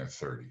died in their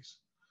 30s.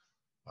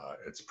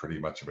 It's pretty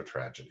much of a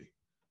tragedy.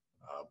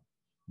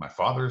 My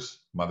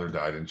father's mother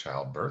died in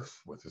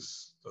childbirth with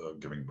his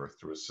giving birth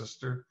to his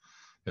sister.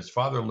 His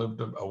father lived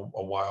a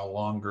while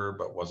longer,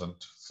 but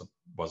wasn't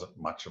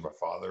much of a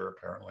father.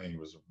 Apparently, he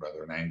was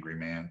rather an angry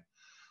man.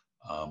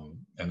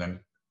 And then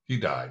he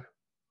died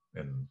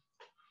in,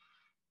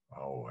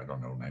 I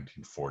don't know,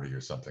 1940 or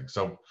something.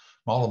 So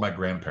all of my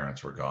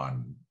grandparents were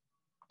gone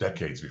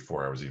decades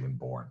before I was even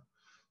born.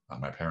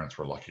 My parents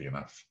were lucky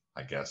enough,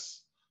 I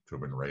guess, to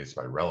have been raised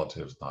by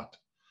relatives, not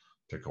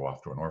to go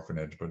off to an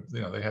orphanage, but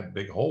they had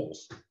big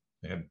holes.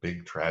 They had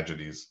big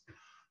tragedies,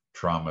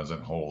 traumas,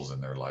 and holes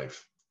in their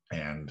life.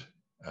 And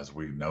as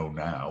we know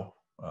now,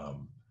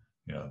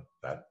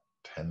 that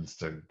tends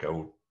to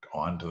go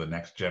on to the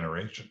next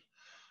generation.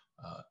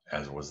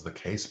 As was the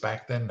case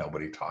back then,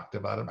 nobody talked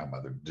about it. My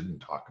mother didn't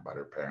talk about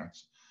her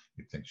parents.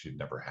 You'd think she'd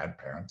never had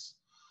parents.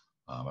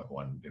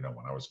 When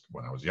I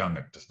was young,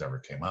 it just never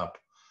came up.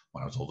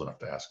 When I was old enough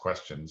to ask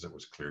questions, it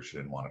was clear she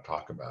didn't want to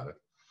talk about it.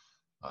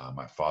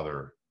 My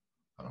father,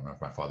 I don't know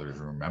if my father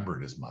even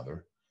remembered his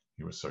mother.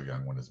 He was so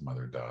young when his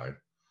mother died.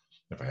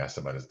 If I asked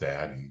about his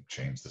dad, he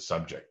changed the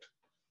subject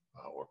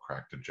or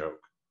cracked a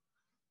joke.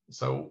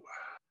 So,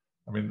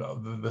 I mean,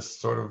 this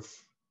sort of,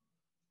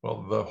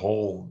 well, the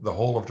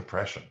whole of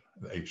depression,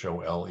 the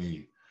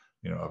HOLE,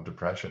 of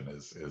depression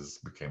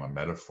became a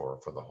metaphor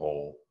for the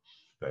hole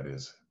that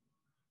is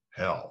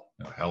hell.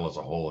 Hell is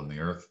a hole in the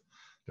earth.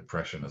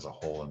 Depression is a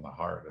hole in the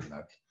heart,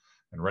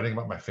 and writing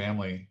about my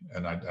family,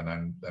 and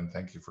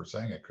thank you for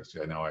saying it, Christy.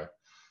 I know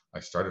I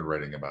started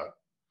writing about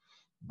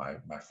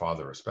my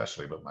father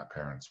especially, but my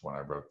parents when I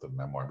wrote the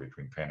memoir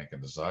Between Panic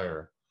and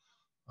Desire.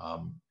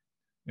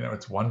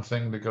 It's one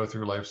thing to go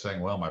through life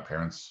saying, well, my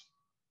parents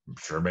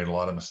sure made a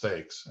lot of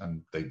mistakes,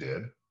 and they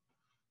did.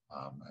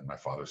 And my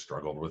father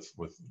struggled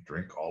with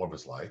drink all of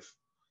his life.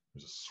 He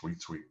was a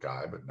sweet, sweet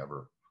guy, but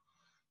never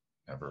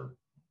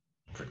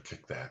could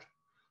kick that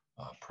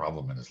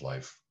problem in his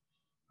life,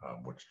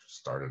 which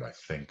started, I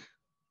think,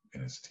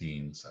 in his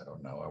teens. I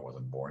don't know. I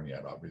wasn't born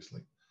yet,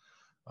 obviously.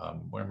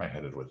 Where am I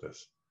headed with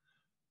this?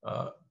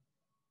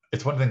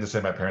 It's one thing to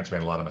say my parents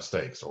made a lot of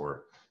mistakes,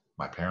 or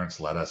my parents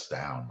let us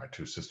down, my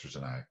two sisters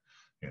and I.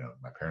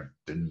 My parents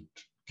didn't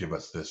give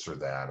us this or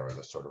that, or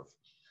the sort of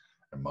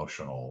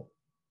emotional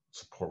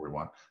support we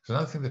want. It's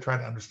another thing to try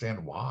to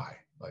understand why.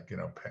 Like,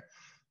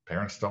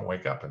 parents don't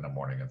wake up in the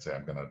morning and say,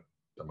 I'm gonna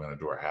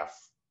do a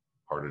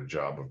half-hearted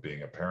job of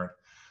being a parent.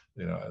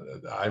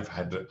 I've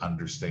had to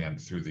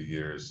understand through the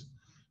years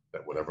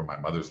that whatever my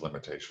mother's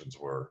limitations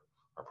were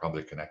are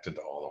probably connected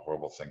to all the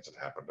horrible things that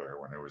happened to her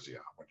when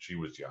she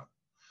was young,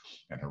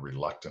 and her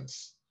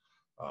reluctance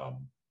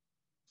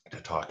to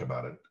talk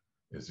about it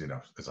is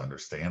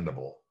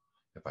understandable.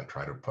 If I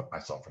try to put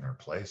myself in her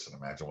place and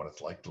imagine what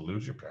it's like to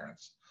lose your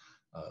parents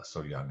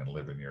so young and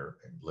live in your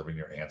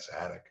aunt's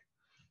attic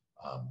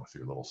with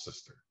your little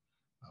sister.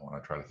 When I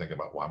try to think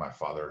about why my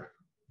father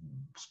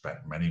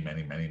spent many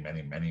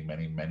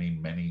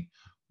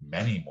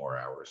more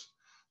hours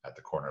at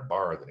the corner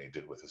bar than he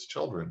did with his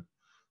children,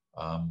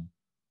 I'm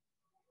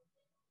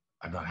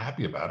not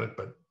happy about it,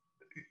 but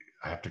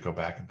I have to go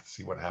back and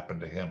see what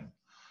happened to him.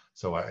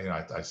 So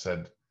I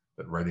said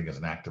that writing is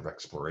an act of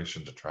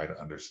exploration to try to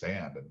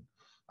understand, and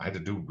I had to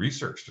do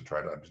research to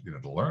try to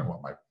to learn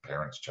what my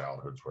parents'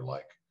 childhoods were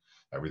like.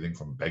 Everything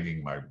from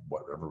begging my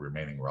whatever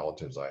remaining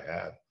relatives I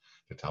had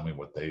to tell me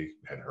what they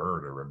had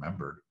heard or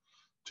remembered,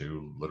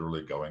 to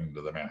literally going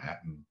to the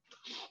Manhattan,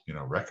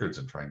 records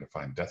and trying to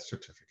find death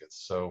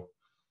certificates. So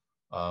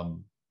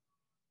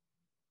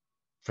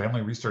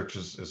family research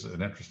is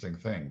an interesting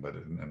thing, but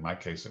in my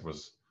case, it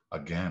was,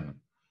 again,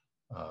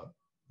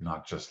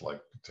 not just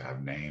like to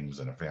have names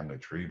in a family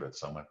tree, but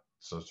sort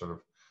of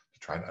to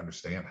try to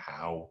understand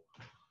how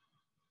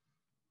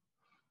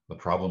the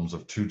problems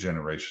of 2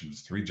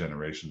 generations, 3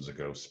 generations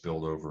ago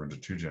spilled over into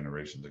 2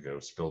 generations ago,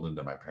 spilled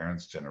into my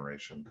parents'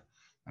 generation,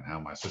 and how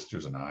my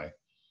sisters and I,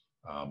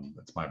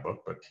 it's my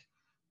book, but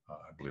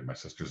I believe my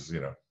sisters,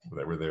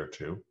 they were there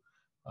too,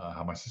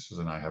 how my sisters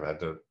and I have had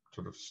to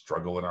sort of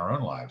struggle in our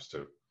own lives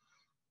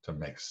to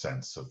make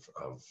sense of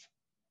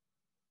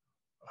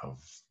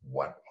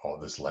what all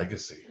this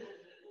legacy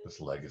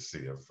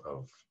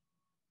of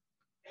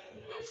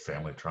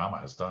family trauma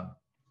has done.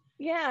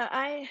 Yeah,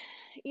 I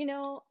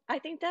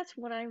think that's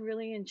what I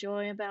really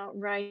enjoy about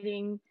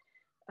writing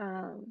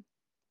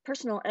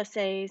personal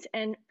essays,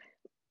 and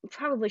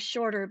probably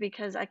shorter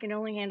because I can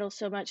only handle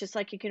so much. It's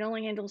like you can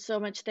only handle so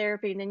much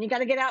therapy, and then you got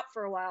to get out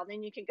for a while,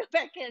 then you can go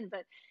back in.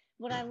 But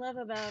what I love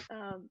about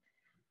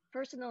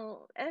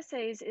personal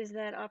essays is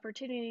that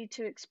opportunity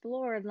to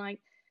explore, and like,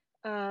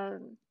 I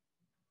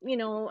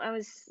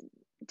was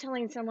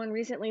telling someone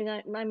recently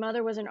that my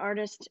mother was an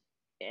artist,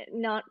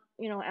 not,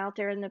 out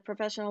there in the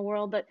professional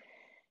world, but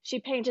she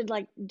painted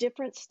like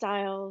different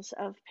styles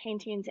of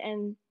paintings,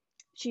 and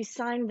she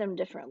signed them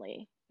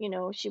differently.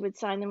 She would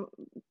sign them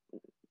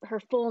her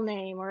full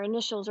name or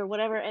initials or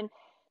whatever, and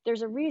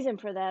there's a reason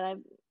for that.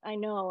 I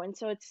know, and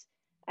so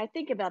I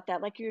think about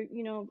that, like,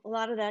 a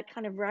lot of that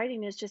kind of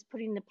writing is just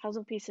putting the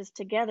puzzle pieces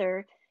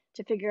together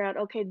to figure out,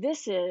 okay,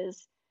 this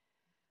is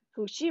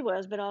who she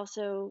was, but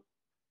also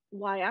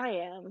why I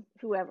am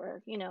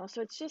whoever, you know.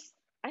 So it's just,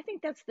 I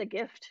think that's the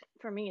gift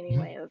for me Mhm.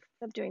 anyway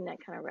of doing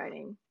that kind of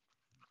writing.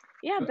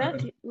 Yeah,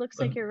 Beth, And, looks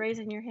like you're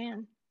raising your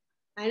hand.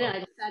 I know. I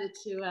decided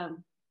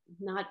to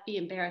not be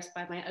embarrassed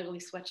by my ugly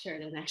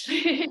sweatshirt, and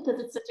actually, because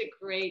it's such a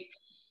great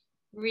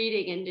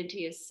reading, and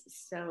Dinty is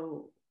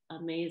so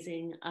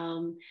amazing.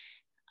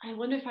 I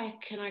wonder if I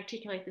can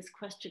articulate this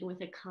question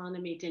with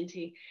economy,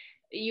 Dinty.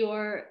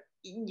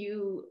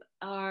 You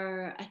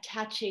are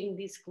attaching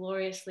these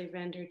gloriously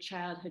rendered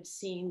childhood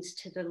scenes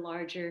to the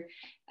larger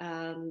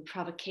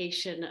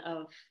provocation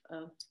of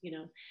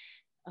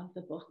of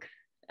the book,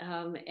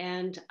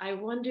 and I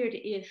wondered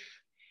if,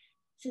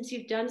 since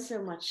you've done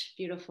so much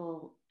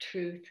beautiful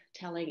truth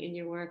telling in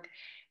your work,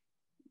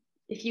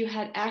 if you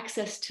had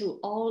access to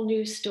all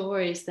new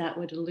stories that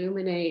would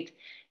illuminate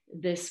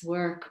this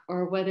work,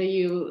 or whether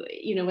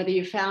whether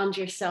you found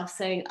yourself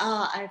saying,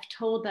 I've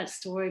told that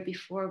story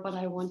before, but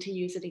I want to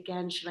use it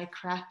again. Should I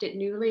craft it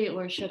newly,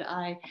 or should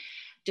I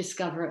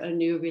discover a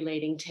new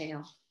relating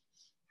tale?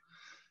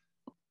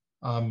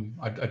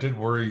 I did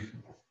worry,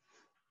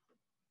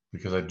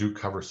 because I do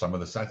cover some of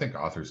this. I think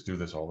authors do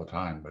this all the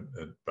time,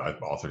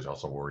 but authors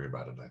also worry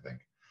about it, I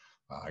think.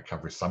 I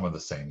cover some of the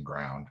same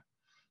ground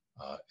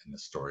in the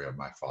story of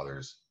my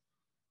father's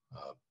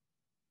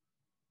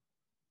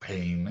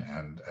pain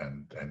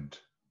and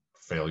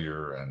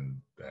failure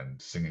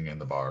and singing in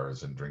the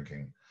bars and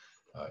drinking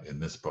in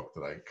this book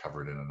that I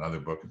covered in another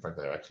book. In fact,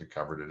 I actually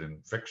covered it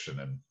in fiction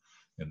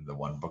in the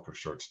one book of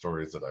short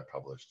stories that I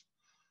published.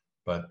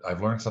 But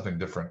I've learned something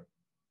different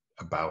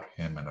about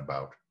him and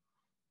about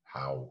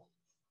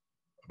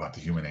the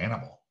human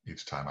animal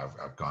each time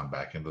I've gone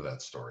back into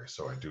that story.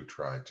 So I do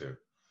try to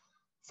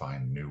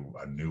find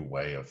a new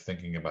way of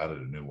thinking about it,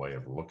 a new way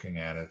of looking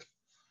at it.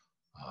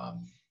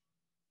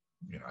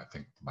 I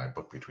think my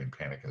book Between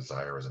Panic and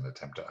Desire is an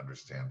attempt to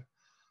understand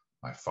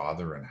my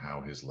father and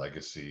how his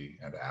legacy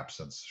and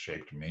absence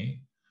shaped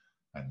me.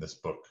 And this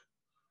book,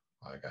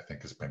 I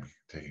think, is maybe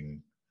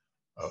taking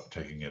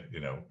it,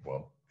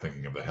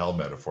 thinking of the hell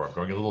metaphor, I'm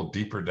going a little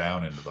deeper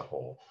down into the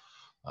hole,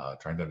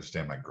 trying to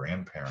understand my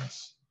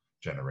grandparents'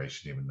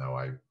 generation, even though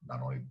I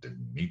not only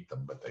didn't meet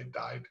them, but they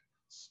died,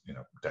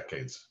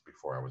 decades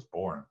before I was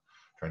born,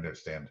 trying to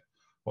understand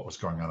what was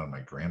going on in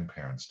my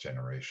grandparents'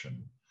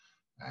 generation.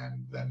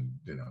 And then,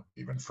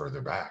 even further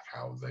back,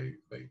 how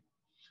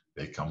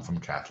they come from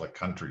Catholic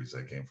countries.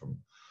 They came from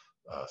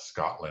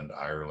Scotland,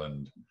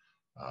 Ireland,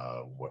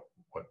 what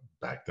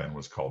back then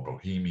was called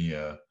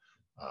Bohemia.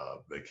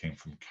 They came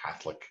from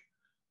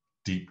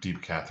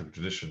deep Catholic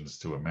traditions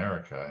to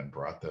America and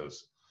brought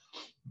those,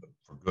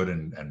 for good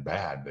and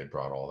bad. They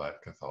brought all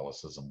that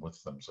Catholicism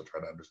with them. So try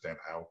to understand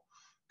how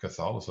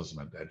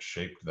Catholicism had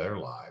shaped their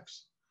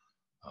lives,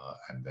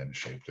 and then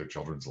shaped their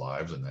children's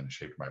lives, and then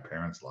shaped my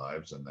parents'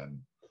 lives, and then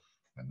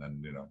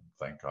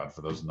thank God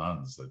for those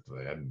nuns. That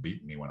they hadn't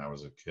beaten me when I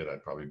was a kid,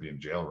 I'd probably be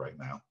in jail right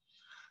now.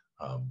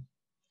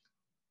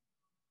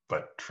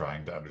 But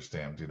trying to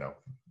understand,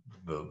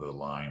 the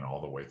line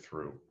all the way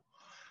through.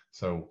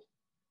 So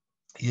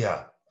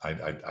yeah,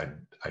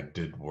 I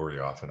did worry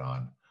off and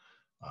on.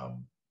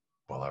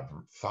 Well, I've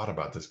thought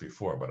about this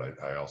before,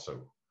 but I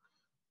also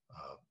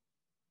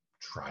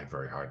tried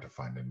very hard to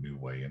find a new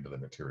way into the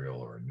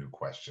material, or a new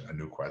question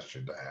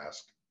to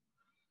ask.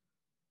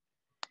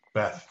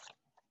 Beth,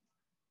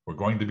 we're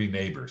going to be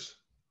neighbors.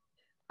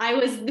 I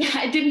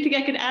didn't think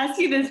I could ask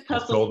you this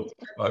publicly.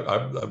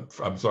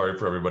 I'm sorry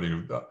for everybody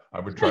who my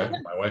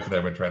wife and I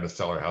have been trying to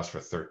sell our house for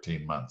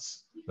 13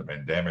 months. The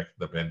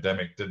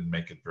pandemic didn't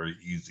make it very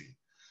easy.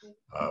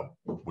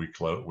 We're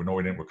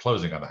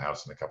closing on the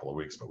house in a couple of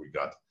weeks, but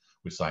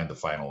we signed the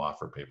final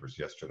offer papers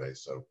yesterday.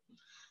 So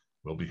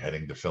we'll be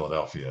heading to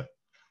Philadelphia,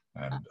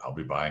 and I'll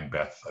be buying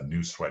Beth a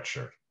new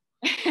sweatshirt.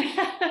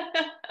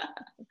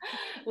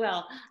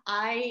 Well,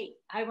 I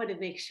want to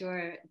make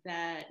sure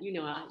that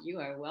you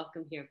are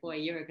welcome here. Boy,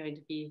 you are going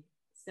to be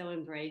so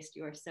embraced.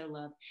 You are so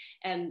loved.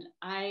 And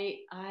I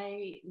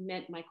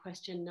meant my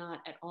question not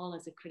at all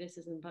as a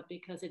criticism, but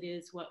because it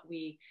is what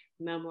we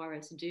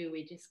memoirists do.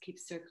 We just keep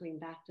circling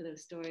back to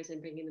those stories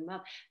and bringing them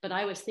up. But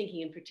I was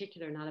thinking in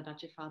particular not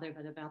about your father,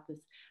 but about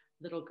this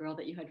little girl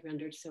that you had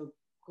rendered so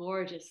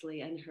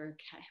gorgeously, and her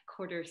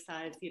quarter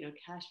size,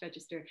 cash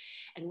register,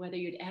 and whether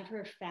you'd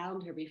ever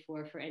found her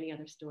before for any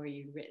other story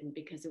you'd written,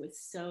 because it was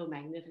so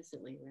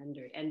magnificently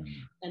rendered. And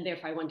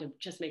therefore I wanted to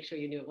just make sure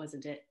you knew it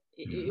wasn't it.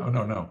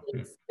 No.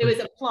 It was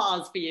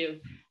applause for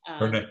you.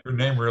 Her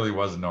name really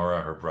was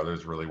Nora. Her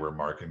brothers really were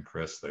Mark and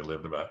Chris. They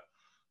lived about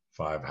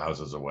 5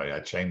 houses away. I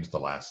changed the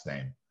last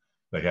name.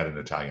 They had an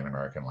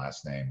Italian-American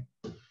last name.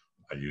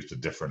 I used a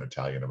different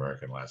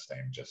Italian-American last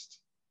name,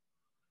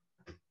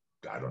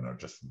 I don't know,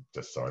 just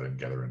so I didn't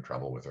get her in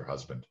trouble with her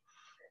husband,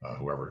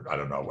 whoever, I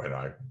don't know. And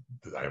I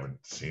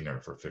haven't seen her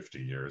for 50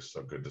 years,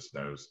 so goodness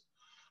knows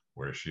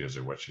where she is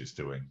or what she's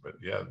doing. But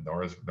yeah,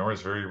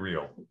 Nora's very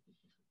real.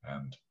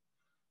 And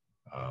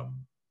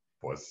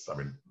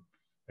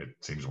it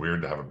seems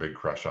weird to have a big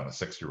crush on a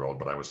 6-year-old,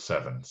 but I was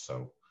 7,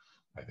 so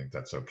I think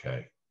that's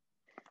okay.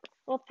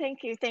 Well, thank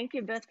you,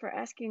 Beth, for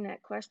asking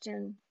that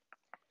question.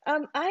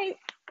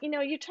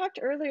 You talked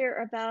earlier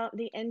about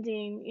the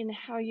ending and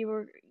how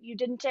you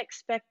didn't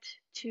expect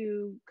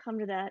to come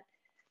to that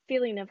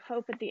feeling of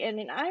hope at the end.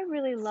 And I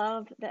really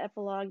love the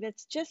epilogue.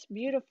 That's just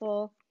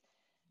beautiful.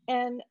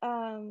 And,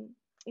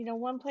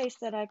 one place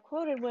that I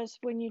quoted was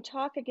when you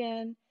talk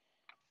again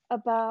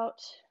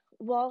about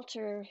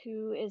Walter,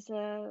 who is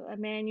a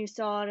man you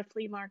saw at a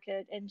flea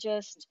market, and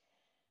just,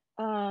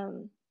 what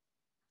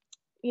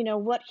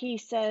he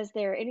says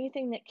there,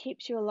 anything that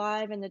keeps you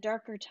alive in the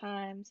darker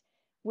times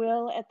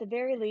will, at the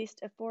very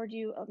least, afford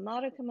you a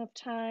modicum of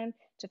time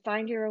to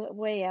find your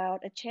way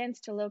out, a chance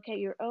to locate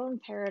your own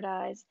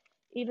paradise,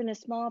 even a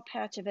small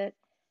patch of it,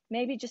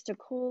 maybe just a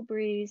cool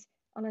breeze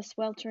on a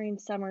sweltering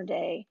summer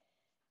day.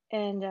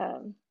 And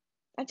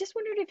I just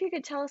wondered if you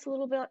could tell us a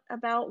little bit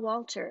about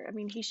Walter. I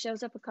mean, he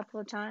shows up a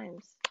couple of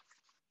times.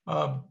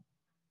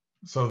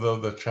 So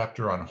the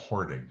chapter on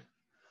hoarding,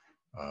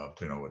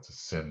 it's a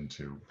sin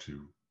to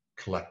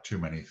collect too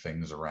many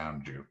things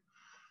around you.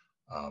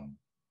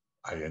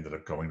 I ended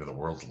up going to the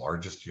world's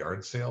largest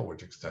yard sale,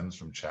 which extends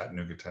from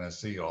Chattanooga,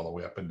 Tennessee, all the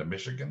way up into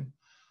Michigan,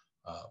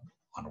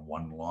 on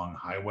one long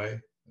highway.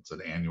 It's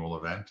an annual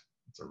event.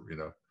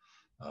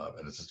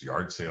 And it's just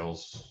yard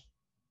sales,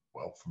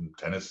 well, from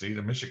Tennessee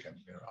to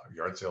Michigan,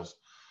 yard sales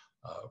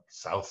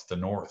south to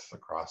north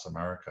across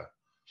America.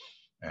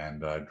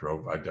 And I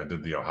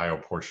did the Ohio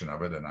portion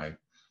of it, and I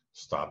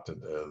stopped at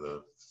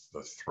the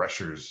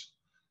Threshers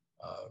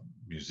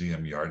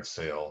Museum yard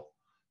sale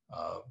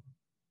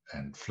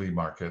and flea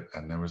market.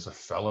 And there was a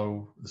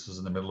fellow, this was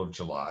in the middle of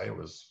July, it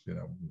was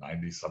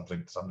 90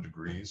 something some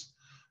degrees,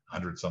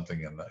 100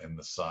 something in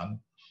the sun.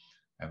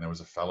 And there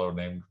was a fellow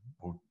named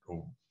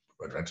who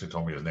eventually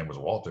told me his name was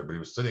Walter, but he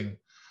was sitting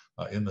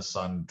in the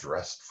sun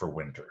dressed for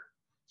winter.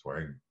 He's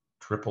wearing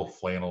triple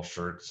flannel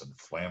shirts and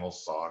flannel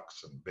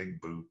socks and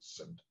big boots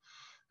and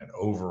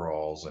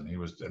overalls, and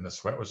the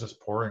sweat was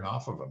just pouring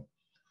off of him.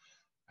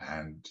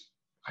 And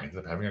I ended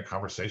up having a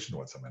conversation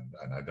with him,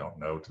 and I don't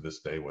know to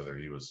this day whether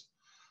he was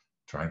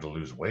trying to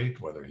lose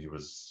weight, whether he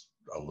was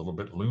a little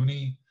bit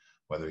loony,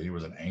 whether he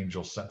was an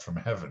angel sent from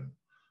heaven.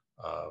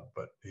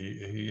 But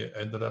he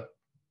ended up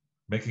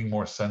making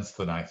more sense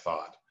than I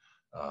thought,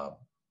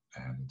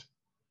 and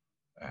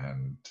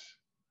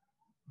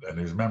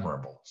he was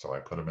memorable. So I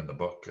put him in the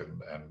book,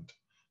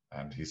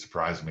 and he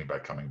surprised me by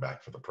coming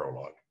back for the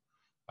prologue.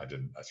 I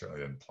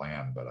certainly didn't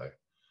plan, but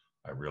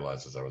I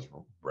realized as I was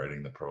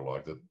writing the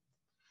prologue that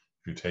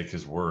if you take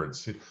his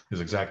words,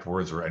 his exact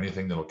words were,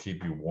 anything that'll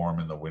keep you warm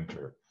in the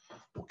winter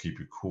will keep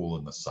you cool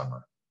in the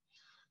summer.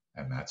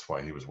 And that's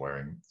why he was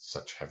wearing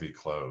such heavy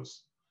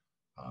clothes.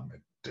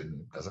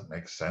 It doesn't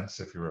make sense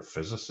if you're a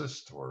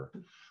physicist or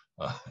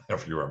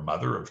if you're a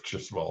mother of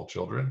just small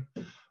children,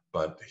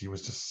 but he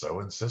was just so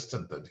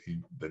insistent that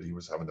he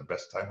was having the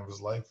best time of his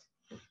life,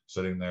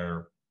 sitting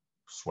there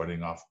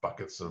sweating off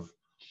buckets of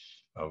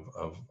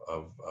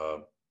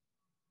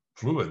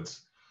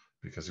fluids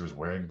because he was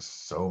wearing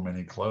so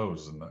many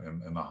clothes in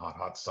the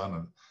hot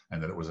sun,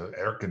 and that it was an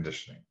air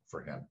conditioning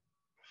for him.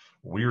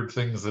 Weird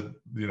things that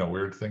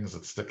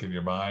stick in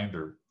your mind,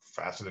 or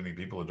fascinating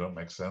people who don't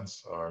make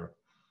sense are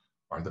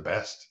the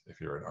best if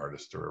you're an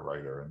artist or a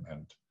writer.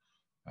 And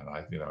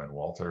and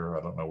Walter,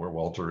 I don't know where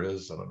Walter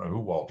is. I don't know who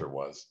Walter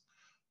was,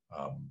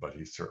 but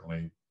he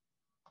certainly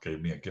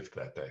gave me a gift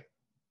that day.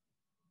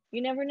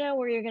 You never know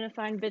where you're going to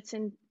find bits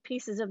and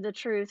pieces of the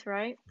truth,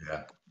 right?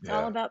 Yeah. It's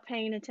all about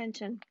paying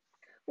attention.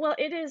 Well,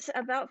 it is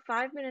about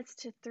 5 minutes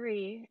to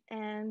 3,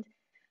 and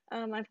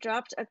I've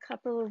dropped a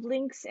couple of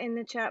links in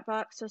the chat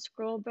box, so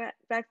scroll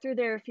back through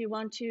there if you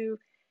want to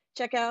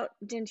check out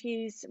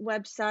Dinty's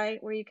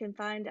website, where you can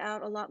find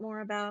out a lot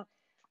more about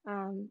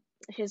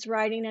his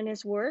writing and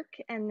his work,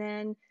 and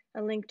then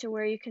a link to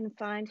where you can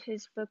find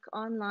his book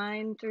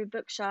online through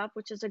Bookshop,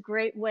 which is a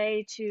great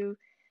way to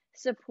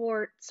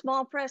support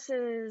small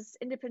presses,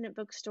 independent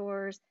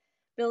bookstores,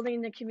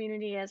 building the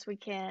community as we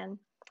can.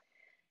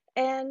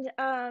 And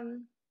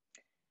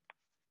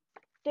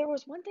there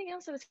was one thing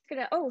else I was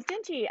gonna,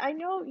 Dinty, I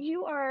know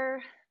you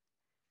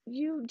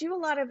do a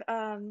lot of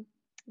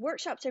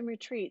workshops and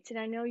retreats, and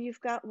I know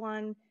you've got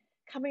one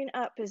coming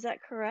up. Is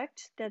that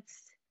correct?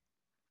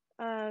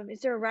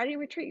 Is there a writing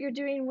retreat you're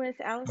doing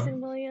with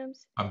Allison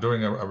Williams? I'm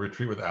doing a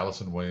retreat with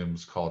Allison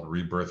Williams called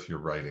Rebirth Your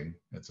Writing.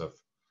 It's a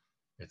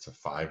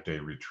 5-day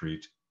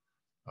retreat,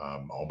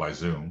 all by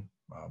Zoom.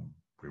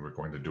 We were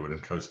going to do it in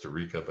Costa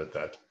Rica, but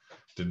that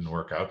didn't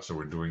work out, so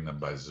we're doing them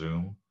by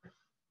Zoom.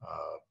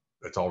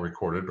 It's all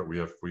recorded, but we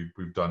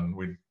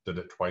did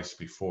it twice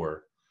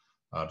before.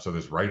 So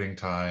there's writing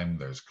time,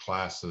 there's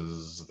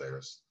classes,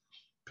 there's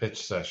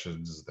pitch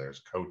sessions, there's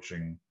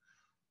coaching,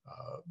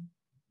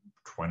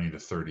 20 to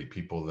 30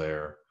 people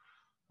there.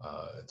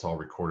 It's all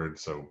recorded,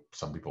 so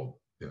some people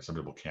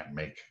can't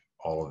make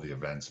all of the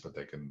events, but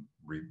they can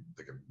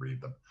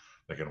read them,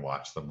 they can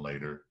watch them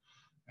later.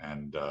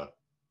 And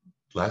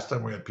last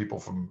time we had people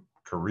from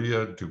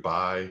Korea,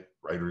 Dubai,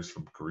 writers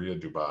from Korea,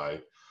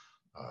 Dubai,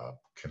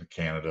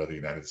 Canada, the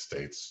United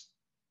States,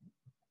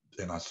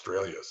 in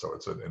Australia. So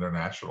it's an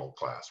international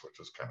class, which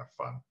is kind of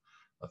fun,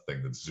 a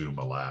thing that Zoom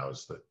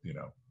allows, that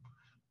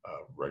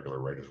regular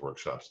writers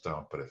workshops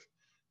don't. But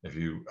if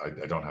you,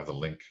 I don't have the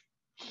link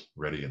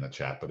ready in the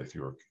chat, but if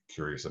you're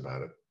curious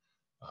about it,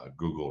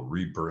 Google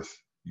Rebirth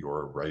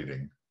Your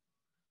Writing,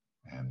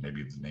 and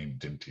maybe the name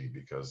Dinty,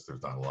 because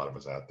there's not a lot of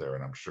us out there,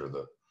 and I'm sure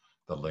the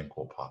link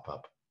will pop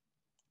up.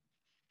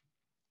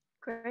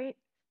 Great.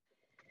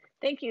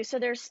 Thank you. So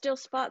there's still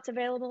spots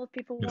available if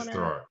people want to. Yes,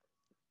 there are.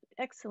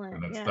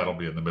 Excellent. And Yeah. that'll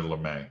be in the middle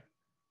of May.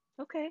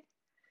 Okay.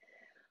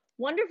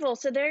 Wonderful.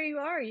 So there you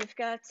are. You've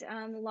got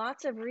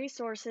lots of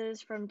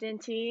resources from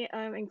Dinty,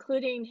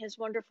 including his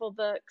wonderful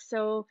book.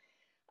 So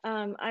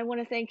I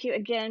want to thank you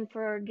again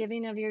for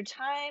giving of your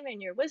time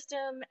and your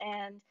wisdom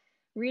and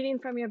reading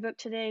from your book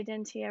today,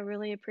 Dinty. I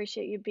really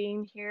appreciate you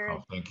being here.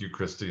 Oh, thank you,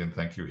 Christy, and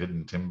thank you,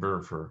 Hidden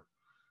Timber, for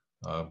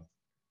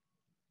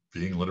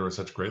being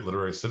such great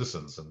literary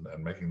citizens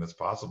and making this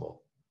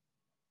possible.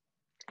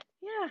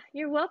 Yeah,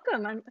 you're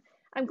welcome.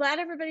 I'm glad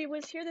everybody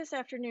was here this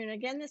afternoon.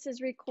 Again, this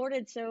is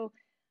recorded, so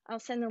I'll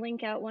send the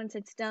link out once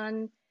it's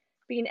done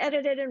being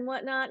edited and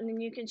whatnot, and then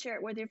you can share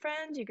it with your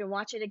friends. You can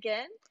watch it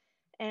again.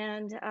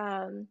 And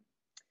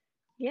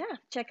yeah,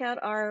 check out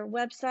our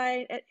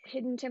website at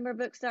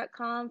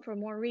hiddentimberbooks.com for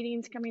more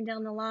readings coming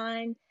down the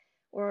line,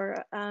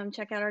 or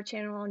check out our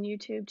channel on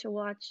YouTube to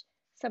watch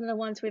some of the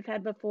ones we've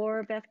had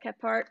before. Beth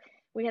Kephart,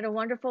 we had a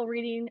wonderful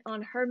reading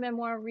on her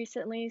memoir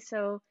recently,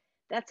 so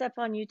that's up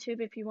on YouTube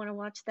if you want to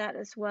watch that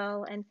as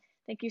well. And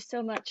thank you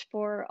so much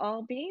for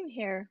all being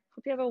here.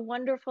 Hope you have a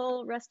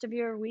wonderful rest of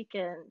your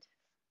weekend.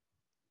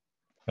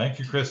 Thank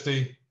you,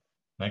 Christy.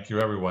 Thank you,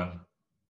 everyone.